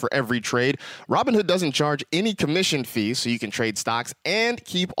 $10 for every trade, Robinhood doesn't charge any commission fees, so you can trade stocks and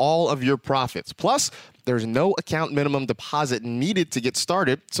keep all of your profits. Plus, there's no account minimum deposit needed to get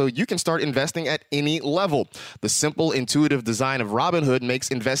started, so you can start investing at any level. The simple, intuitive design of Robinhood makes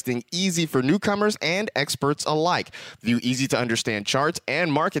investing easy for newcomers and experts alike. View easy-to-understand charts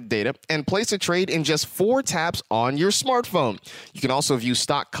and market data, and place a trade in just 4 taps on your smartphone. You can also view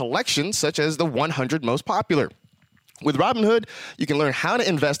stock collections, such as the 100 most popular. With Robinhood, you can learn how to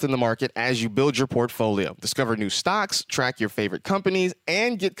invest in the market as you build your portfolio. Discover new stocks, track your favorite companies,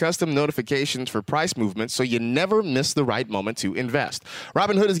 and get custom notifications for price movements so you never miss the right moment to invest.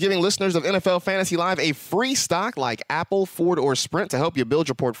 Robinhood is giving listeners of NFL Fantasy Live a free stock like Apple, Ford, or Sprint to help you build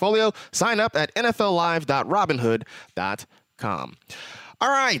your portfolio. Sign up at nfllive.robinhood.com. All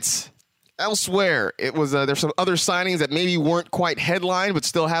right. Elsewhere, it was there's some other signings that maybe weren't quite headlined but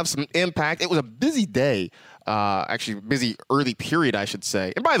still have some impact. It was a busy day. Actually, busy early period, I should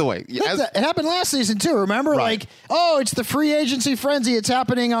say. And by the way, it happened last season too. Remember, right. It's the free agency frenzy. It's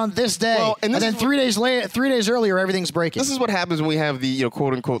happening on this day, well, and then 3 days later, 3 days earlier, everything's breaking. This is what happens when we have the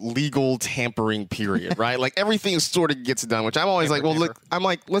quote unquote legal tampering period, right? Like everything sort of gets done, which I'm always like, well, look, I'm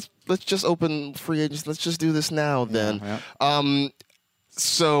like, let's just open free agents. Let's just do this now, then. Yeah.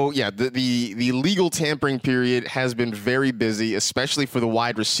 So, yeah, the legal tampering period has been very busy, especially for the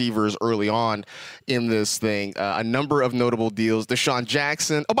wide receivers early on in this thing. A number of notable deals. Deshaun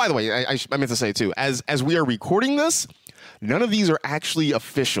Jackson. Oh, by the way, I meant to say, too, as we are recording this, none of these are actually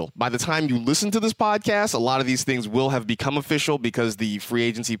official. By the time you listen to this podcast, a lot of these things will have become official because the free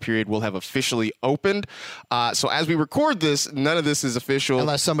agency period will have officially opened. So as we record this, none of this is official.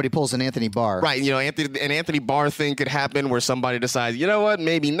 Unless somebody pulls an Anthony Barr. Right. An Anthony Barr thing could happen where somebody decides, you know what,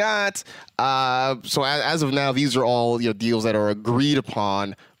 maybe not. So as of now, these are all deals that are agreed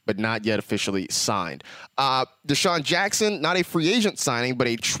upon but not yet officially signed. Deshaun Jackson, not a free agent signing, but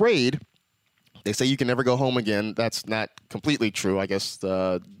a trade. They say you can never go home again. That's not completely true. I guess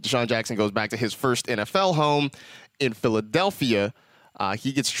Deshaun Jackson goes back to his first NFL home in Philadelphia.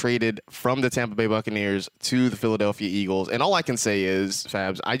 He gets traded from the Tampa Bay Buccaneers to the Philadelphia Eagles. And all I can say is,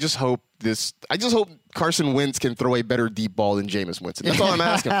 Fabs, I just hope Carson Wentz can throw a better deep ball than Jameis Winston. That's all I'm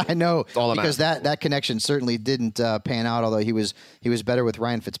asking for. I know, because that connection certainly didn't pan out, although he was better with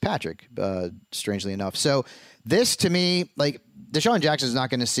Ryan Fitzpatrick, strangely enough. So this, to me, Deshaun Jackson is not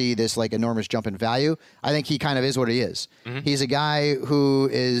going to see this enormous jump in value. I think he kind of is what he is. Mm-hmm. He's a guy who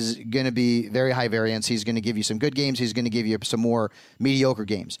is going to be very high variance. He's going to give you some good games. He's going to give you some more mediocre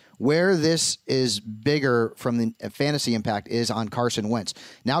games. Where this is bigger from the fantasy impact is on Carson Wentz.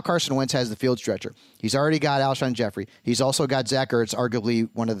 Now Carson Wentz has the field stretcher. He's already got Alshon Jeffrey. He's also got Zach Ertz, arguably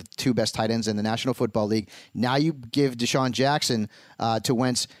one of the 2 best tight ends in the National Football League. Now you give Deshaun Jackson to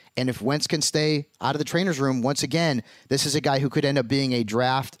Wentz. And if Wentz can stay out of the trainer's room, once again, this is a guy who could end up being a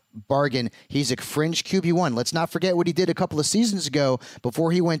draft bargain. He's a fringe QB1. Let's not forget what he did a couple of seasons ago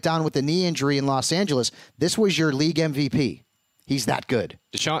before he went down with a knee injury in Los Angeles. This was your league MVP. He's that good.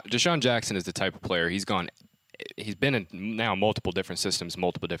 Deshaun Jackson is the type of player. He's been in now multiple different systems,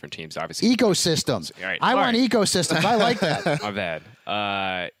 multiple different teams, obviously. Ecosystems. Right. I want ecosystems. I like that. My bad.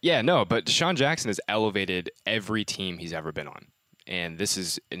 But Deshaun Jackson has elevated every team he's ever been on. And this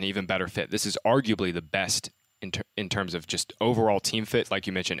is an even better fit. This is arguably the best in terms of just overall team fit. Like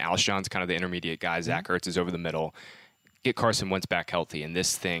you mentioned, Alshon's kind of the intermediate guy. Zach Ertz is over the middle. get Carson Wentz back healthy, and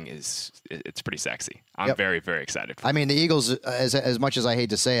this thing it's pretty sexy. I'm very, very excited for it. I mean, the Eagles, as much as I hate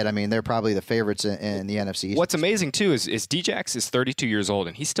to say it, I mean, they're probably the favorites in the NFC East. What's amazing, too, is Djax is 32 years old,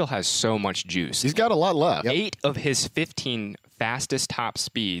 and he still has so much juice. He's got a lot left. 8 of his 15 fastest top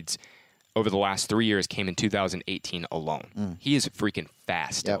speeds over the last 3 years came in 2018 alone. He is freaking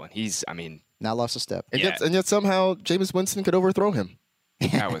fast still, and he's, I mean... Not lost a step. And yet somehow Jameis Winston could overthrow him.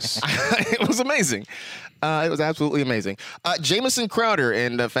 That was it was amazing. It was absolutely amazing. Jamison Crowder,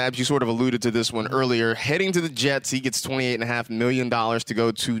 and Fabs, you sort of alluded to this one earlier. Heading to the Jets, he gets $28.5 million to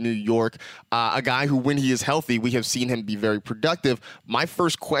go to New York. A guy who, when he is healthy, we have seen him be very productive. My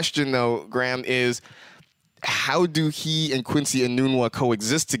first question, though, Graham, is how do he and Quincy Enunwa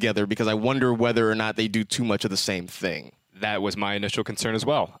coexist together? Because I wonder whether or not they do too much of the same thing. That was my initial concern as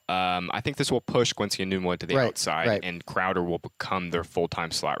well. I think this will push Quincy Enunwa to the outside, and Crowder will become their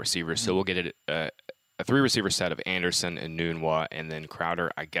full-time slot receiver. So we'll get a 3-receiver set of Anderson and Enunwa, and then Crowder,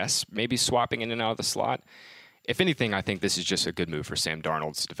 I guess, maybe swapping in and out of the slot. If anything, I think this is just a good move for Sam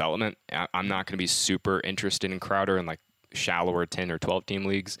Darnold's development. I'm not going to be super interested in Crowder in like shallower 10 or 12-team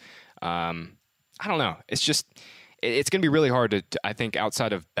leagues. I don't know. It's just it's going to be really hard to, I think,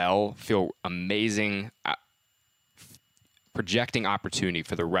 outside of Bell, feel amazing projecting opportunity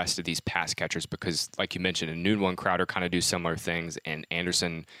for the rest of these pass catchers because, like you mentioned, Enunwa and Crowder kind of do similar things, and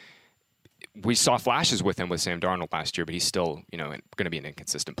Anderson, we saw flashes with him with Sam Darnold last year, but he's still, going to be an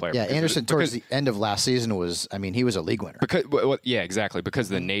inconsistent player. Yeah, Anderson towards the end of last season he was a league winner. Yeah, exactly, because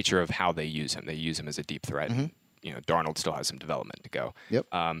of the nature of how they use him. They use him as a deep threat. And, Darnold still has some development to go. Yep.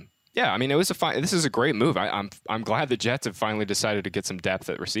 Yeah, I mean, this is a great move. I'm glad the Jets have finally decided to get some depth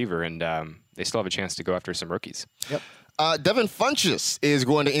at receiver, and they still have a chance to go after some rookies. Yep. Devin Funchess is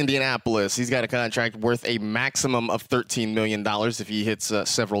going to Indianapolis. He's got a contract worth a maximum of $13 million if he hits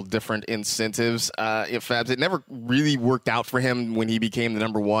several different incentives. Fabs, it never really worked out for him when he became the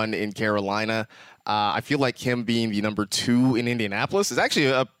number 1 in Carolina. I feel like him being the number 2 in Indianapolis is actually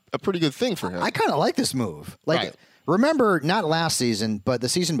a pretty good thing for him. I kind of like this move. Remember, not last season, but the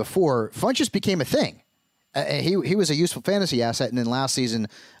season before, Funchess became a thing. He was a useful fantasy asset, and then last season,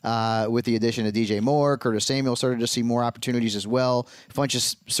 with the addition of DJ Moore, Curtis Samuel started to see more opportunities as well.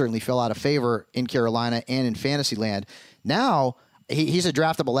 Funchess certainly fell out of favor in Carolina and in fantasy land. Now, he's a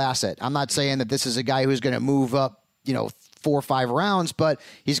draftable asset. I'm not saying that this is a guy who's going to move up, 4 or 5 rounds, but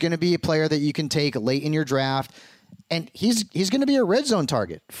he's going to be a player that you can take late in your draft, and he's going to be a red zone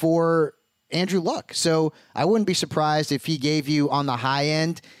target for Andrew Luck. So I wouldn't be surprised if he gave you on the high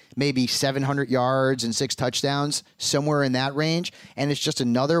end maybe 700 yards and 6 touchdowns, somewhere in that range. And it's just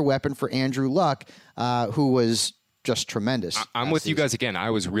another weapon for Andrew Luck, who was just tremendous. I'm with you guys again. I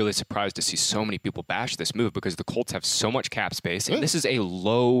was really surprised to see so many people bash this move because the Colts have so much cap space, and this is a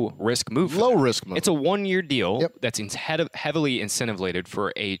low-risk move. Low-risk move. It's a 1-year deal that's heavily incentive-lated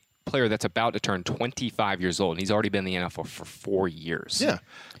for a player that's about to turn 25 years old, and he's already been in the NFL for 4 years. Yeah.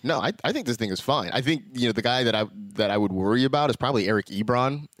 No, I think this thing is fine. I think, the guy that I would worry about is probably Eric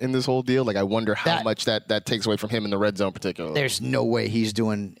Ebron in this whole deal. Like, I wonder how much that takes away from him in the red zone particularly. There's no way he's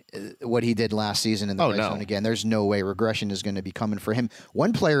doing what he did last season in the red zone again. There's no way regression is going to be coming for him.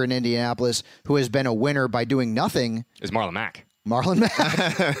 One player in Indianapolis who has been a winner by doing nothing is Marlon Mack.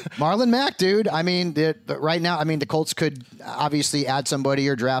 Marlon Mack, dude. I mean, right now, the Colts could obviously add somebody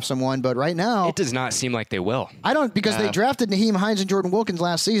or draft someone, but right now, it does not seem like they will. I don't, because they drafted Nyheim Hines and Jordan Wilkins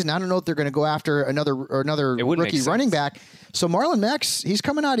last season. I don't know if they're going to go after another rookie running back. So Marlon Mack's, he's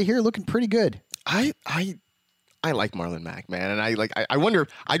coming out of here looking pretty good. I like Marlon Mack, man, and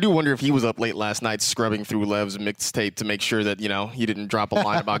I do wonder if he was up late last night scrubbing through Lev's mixtape to make sure that he didn't drop a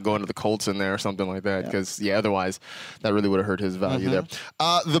line about going to the Colts in there or something like that, because otherwise that really would have hurt his value there.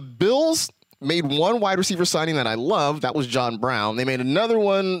 The Bills made one wide receiver signing that I love. That was John Brown. They made another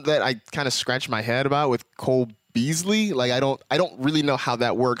one that I kind of scratched my head about with Cole Beasley. Like I don't really know how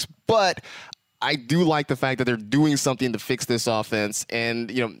that works, but I do like the fact that they're doing something to fix this offense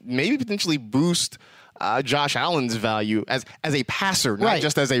and maybe potentially boost Josh Allen's value as a passer, not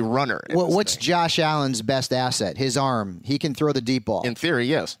just as a runner. What's Josh Allen's best asset? His arm. He can throw the deep ball. In theory,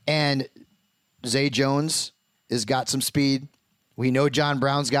 yes. And Zay Jones has got some speed. We know John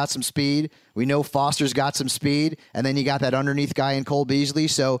Brown's got some speed. We know Foster's got some speed. And then you got that underneath guy in Cole Beasley.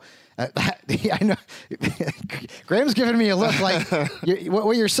 So I know Graham's giving me a look like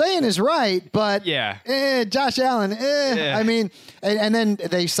what you're saying is right, but Josh Allen, Yeah. I mean, and then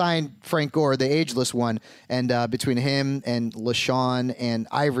they signed Frank Gore, the ageless one, and between him and LaShawn and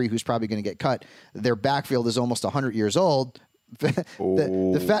Ivory, who's probably going to get cut, their backfield is almost 100 years old. The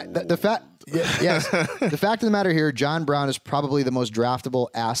fact of the matter here, John Brown is probably the most draftable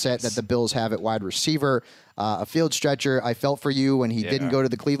asset that the Bills have at wide receiver. a field stretcher. I felt for you when he didn't go to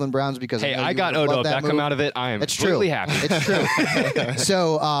the Cleveland Browns because hey, I know I you got would have Odell loved that Beckham move. out of it. I am It's completely true. happy. It's true.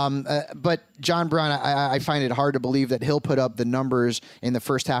 So, but John Brown, I find it hard to believe that he'll put up the numbers in the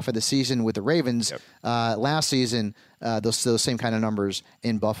first half of the season with the Ravens last season, those same kind of numbers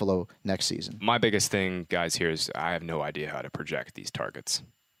in Buffalo next season. My biggest thing, guys, here is I have no idea how to project these targets.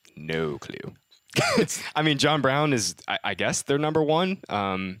 No clue. I mean, John Brown is, I guess, their number one.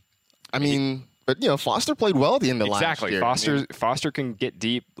 I mean, but Foster played well at the end of last year. Exactly. Foster can get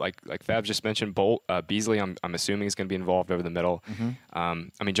deep, like Fab just mentioned. Beasley, I'm assuming is going to be involved over the middle. I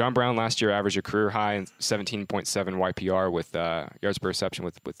mean, John Brown last year averaged a career high in 17.7 YPR with yards per reception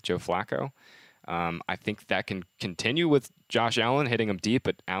with Joe Flacco. I think that can continue with Josh Allen hitting him deep,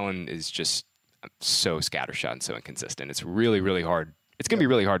 but Allen is just so scattershot and so inconsistent. It's really, really hard. It's going to be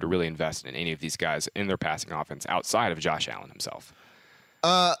really hard to really invest in any of these guys in their passing offense outside of Josh Allen himself.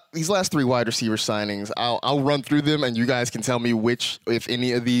 These last 3 wide receiver signings, I'll run through them, and you guys can tell me which, if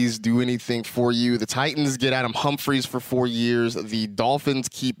any of these, do anything for you. The Titans get Adam Humphries for 4 years. The Dolphins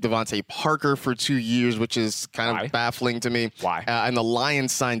keep Devontae Parker for 2 years, which is kind of baffling to me. Why? And the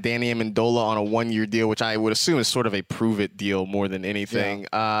Lions signed Danny Amendola on a 1-year deal, which I would assume is sort of a prove-it deal more than anything.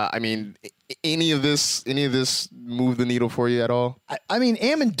 I mean, any of this move the needle for you at all? I mean,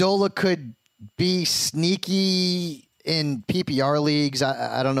 Amendola could be sneaky in PPR leagues.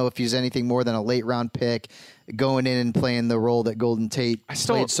 I don't know if he's anything more than a late round pick going in and playing the role that Golden Tate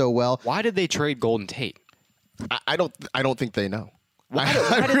played so well. Why did they trade Golden Tate? I don't think they know. Why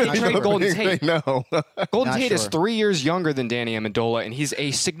did they trade Golden Tate? No. Golden Tate is 3 years younger than Danny Amendola, and he's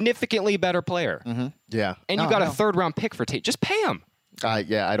a significantly better player. Yeah. And you got a 3rd round pick for Tate. Just pay him.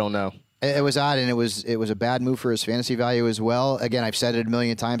 Yeah, I don't know. It was odd, and it was a bad move for his fantasy value as well. Again, I've said it a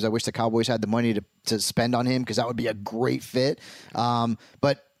million times. I wish the Cowboys had the money to spend on him because that would be a great fit.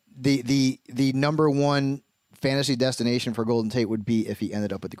 But the number one fantasy destination for Golden Tate would be if he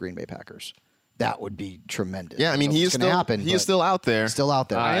ended up with the Green Bay Packers. That would be tremendous. Yeah, I mean, he is still out there. Still out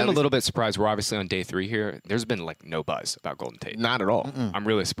there. I am a little bit surprised. We're obviously on day 3 here. There's been no buzz about Golden Tate. Not at all. I'm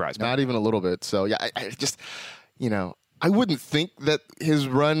really surprised. Not even a little bit. So yeah, I just I wouldn't think that his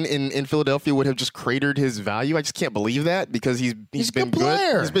run in Philadelphia would have just cratered his value. I just can't believe that because he's been good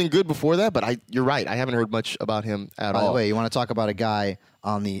player. He's been good before that, but you're right. I haven't heard much about him at all. By the way, you want to talk about a guy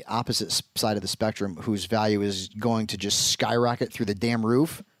on the opposite side of the spectrum whose value is going to just skyrocket through the damn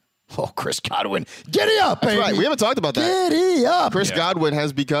roof? Oh, Chris Godwin. Giddy up, baby. That's right. We haven't talked about that. Giddy up. Chris Godwin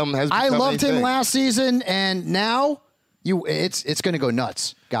has become I loved him last season, and now it's going to go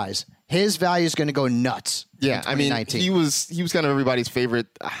nuts, guys. His value is going to go nuts. Yeah, I mean, he was kind of everybody's favorite,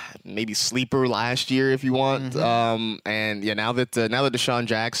 maybe sleeper last year, if you want. And yeah, now that Deshaun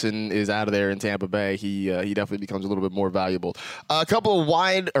Jackson is out of there in Tampa Bay, he definitely becomes a little bit more valuable. A couple of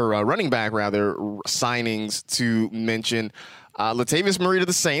running back signings to mention. Latavius Murray to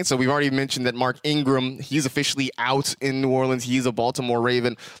the Saints. So we've already mentioned that Mark Ingram, he's officially out in New Orleans. He's a Baltimore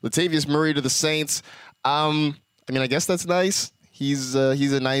Raven. Latavius Murray to the Saints. I mean, I guess that's nice. He's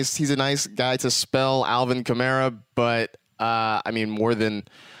a nice guy to spell Alvin Kamara, but I mean, more than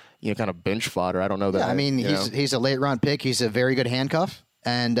kind of bench fodder. I don't know that. Yeah, I mean, he's a late round pick. He's a very good handcuff,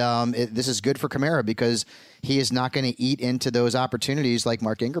 and this is good for Kamara because he is not going to eat into those opportunities like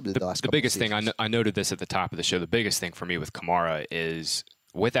Mark Ingram did the last couple of biggest seasons. thing I noted this at the top of the show. The biggest thing for me with Kamara is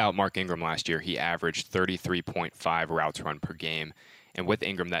without Mark Ingram last year, he averaged 33.5 routes run per game. And with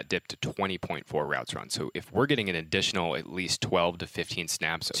Ingram, that dipped to 20.4 routes run. So if we're getting an additional at least 12 to 15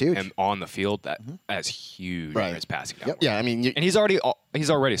 snaps of him on the field, that's huge for his passing down. Yeah, I mean, and he's already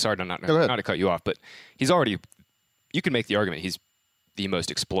sorry not to cut you off, but he's already. You can make the argument he's the most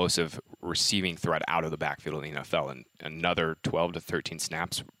explosive receiving threat out of the backfield in the NFL, and another 12 to 13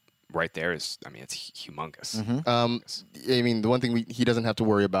 snaps right there is, I mean, it's humongous. I mean, the one thing he doesn't have to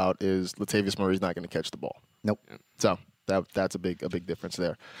worry about is Latavius Murray's not going to catch the ball. Nope. So. That's a big difference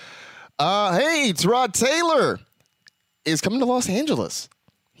there. Hey, Tyrod Taylor is coming to Los Angeles.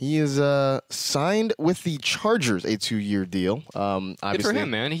 He is signed with the Chargers, a 2-year deal. Obviously. Good for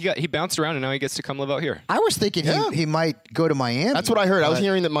him, man. He bounced around and now he gets to come live out here. I was thinking he might go to Miami. That's what I heard. I was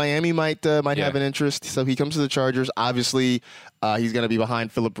hearing that Miami might have an interest. So he comes to the Chargers. Obviously, he's going to be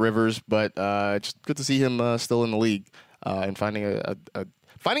behind Phillip Rivers, but just good to see him still in the league and finding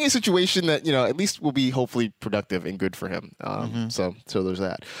a situation that, at least will be hopefully productive and good for him. So there's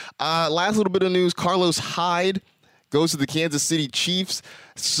that. Last little bit of news, Carlos Hyde goes to the Kansas City Chiefs.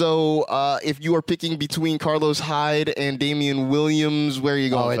 So if you are picking between Carlos Hyde and Damian Williams, where are you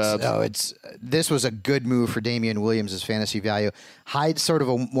going, Fabs? This was a good move for Damian Williams' fantasy value. Hyde's sort of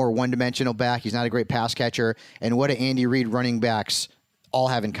a more one-dimensional back. He's not a great pass catcher. And what do Andy Reid running backs all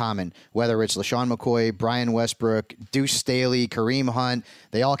have in common, whether it's LaShawn McCoy, Brian Westbrook, Deuce Staley, Kareem Hunt.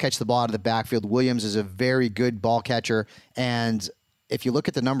 They all catch the ball out of the backfield. Williams is a very good ball catcher, and if you look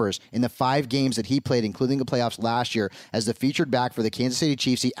at the numbers, in the 5 games that he played, including the playoffs last year, as the featured back for the Kansas City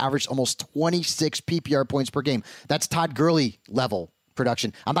Chiefs, he averaged almost 26 PPR points per game. That's Todd Gurley level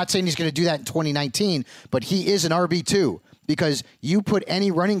production. I'm not saying he's going to do that in 2019, but he is an RB2 because you put any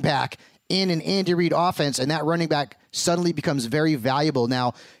running back in an Andy Reid offense, and that running back suddenly becomes very valuable.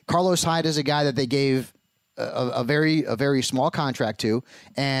 Now, Carlos Hyde is a guy that they gave a very small contract to,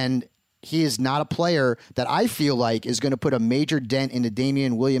 and he is not a player that I feel like is going to put a major dent into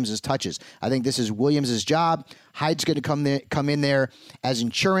Damian Williams' touches. I think this is Williams' job. Hyde's going to come in there as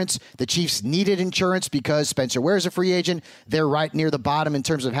insurance. The Chiefs needed insurance because Spencer Ware's a free agent. They're right near the bottom in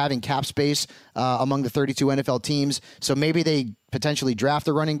terms of having cap space among the 32 NFL teams. So maybe they potentially draft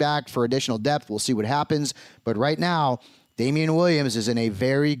the running back for additional depth. We'll see what happens. But right now, Damian Williams is in a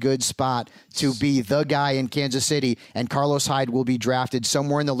very good spot to be the guy in Kansas City, and Carlos Hyde will be drafted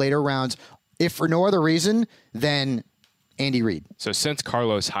somewhere in the later rounds, if for no other reason than Andy Reid. So since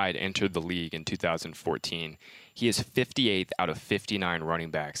Carlos Hyde entered the league in 2014, he is 58th out of 59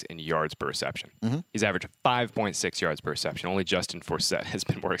 running backs in yards per reception. Mm-hmm. He's averaged 5.6 yards per reception. Only Justin Forsett has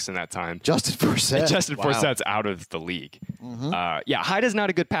been worse in that time. Justin Forsett's out of the league. Mm-hmm. Hyde is not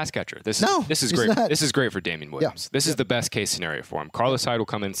a good pass catcher. This is great. Not. This is great for Damian Williams. This is the best case scenario for him. Carlos Hyde will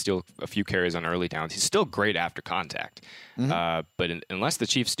come in and steal a few carries on early downs. He's still great after contact. Mm-hmm. But unless the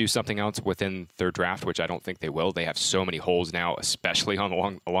Chiefs do something else within their draft, which I don't think they will, they have so many holes now, especially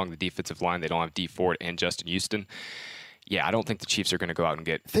along the defensive line. They don't have Dee Ford and Justin Houston. Yeah, I don't think the Chiefs are going to go out and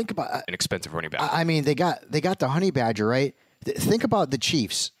get an expensive running back. I mean, they got the Honey Badger, right? Think about the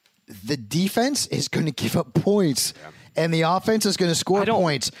Chiefs. The defense is going to give up points, and the offense is going to score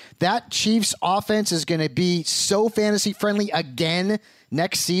points. That Chiefs offense is going to be so fantasy friendly again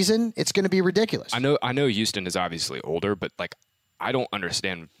next season. It's going to be ridiculous. I know Houston is obviously older, but I don't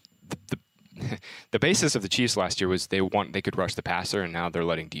understand the basis of the Chiefs last year was they could rush the passer, and now they're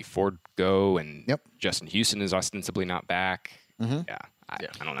letting Dee Ford go, and Justin Houston is ostensibly not back. Mm-hmm. I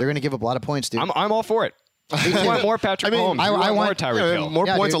don't know. They're going to give up a lot of points, dude. I'm all for it. I want more Patrick Mahomes. I want more Tyreek Hill. More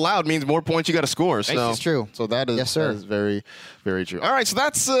points allowed means more points you got to score. So it's true. So that is very, very true. All right, so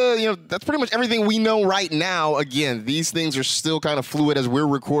that's that's pretty much everything we know right now. Again, these things are still kind of fluid as we're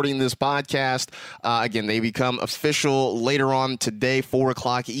recording this podcast. Again, they become official later on today,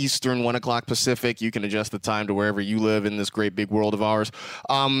 4:00 Eastern, 1:00 Pacific. You can adjust the time to wherever you live in this great big world of ours.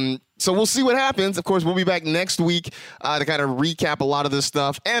 So we'll see what happens. Of course, we'll be back next week to kind of recap a lot of this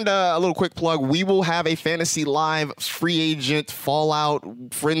stuff. And a little quick plug, we will have a Fantasy Live free agent fallout,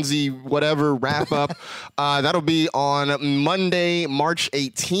 frenzy, whatever, wrap-up. That'll be on Monday, March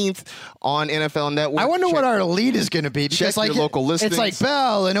 18th on NFL Network. I wonder what our lead is going to be. Because check your local listings. It's like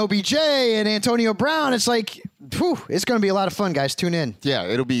Bell and OBJ and Antonio Brown. It's like, it's going to be a lot of fun, guys. Tune in. Yeah,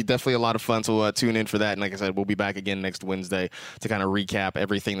 it'll be definitely a lot of fun. So tune in for that. And like I said, we'll be back again next Wednesday to kind of recap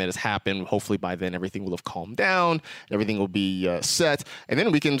everything that has happened. Hopefully by then everything will have calmed down, everything will be set, and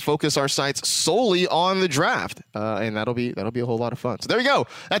then we can focus our sights solely on the draft, and that'll be a whole lot of fun. So there you go.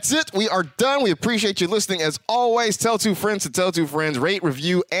 That's it. We are done. We appreciate you listening as always. Tell 2 friends to tell 2 friends. Rate,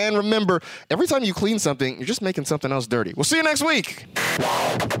 review, and remember, every time you clean something, you're just making something else dirty. We'll see you next week.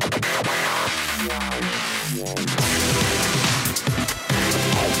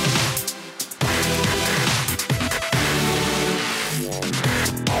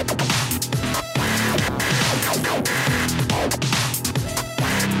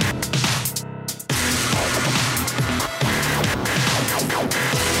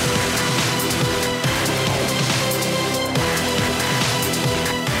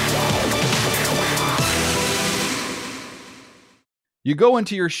 You go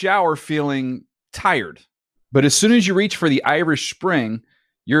into your shower feeling tired, but as soon as you reach for the Irish Spring,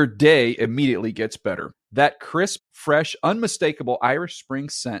 your day immediately gets better. That crisp, fresh, unmistakable Irish Spring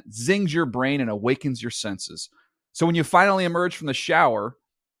scent zings your brain and awakens your senses. So when you finally emerge from the shower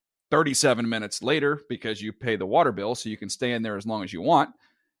 37 minutes later, because you pay the water bill so you can stay in there as long as you want,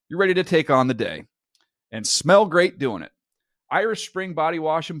 you're ready to take on the day and smell great doing it. Irish Spring Body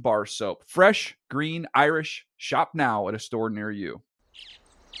Wash and Bar Soap. Fresh, green, Irish. Shop now at a store near you.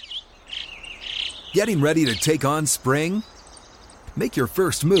 Getting ready to take on spring? Make your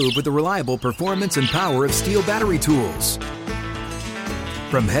first move with the reliable performance and power of Steel battery tools.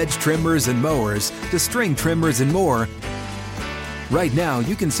 From hedge trimmers and mowers to string trimmers and more, right now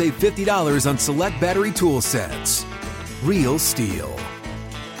you can save $50 on select battery tool sets. Real Steel.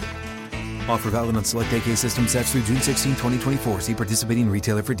 Offer valid on select AK system sets through June 16, 2024. See participating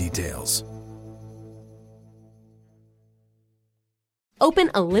retailer for details.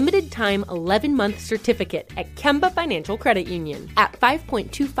 Open a limited-time 11-month certificate at Kemba Financial Credit Union. At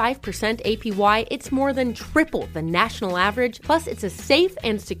 5.25% APY, it's more than triple the national average, plus it's a safe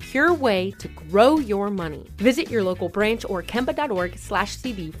and secure way to grow your money. Visit your local branch or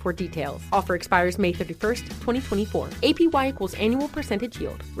kemba.org/cb for details. Offer expires May 31st, 2024. APY equals annual percentage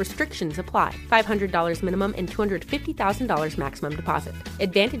yield. Restrictions apply. $500 minimum and $250,000 maximum deposit.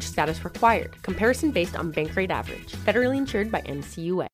 Advantage status required. Comparison based on bank rate average. Federally insured by NCUA.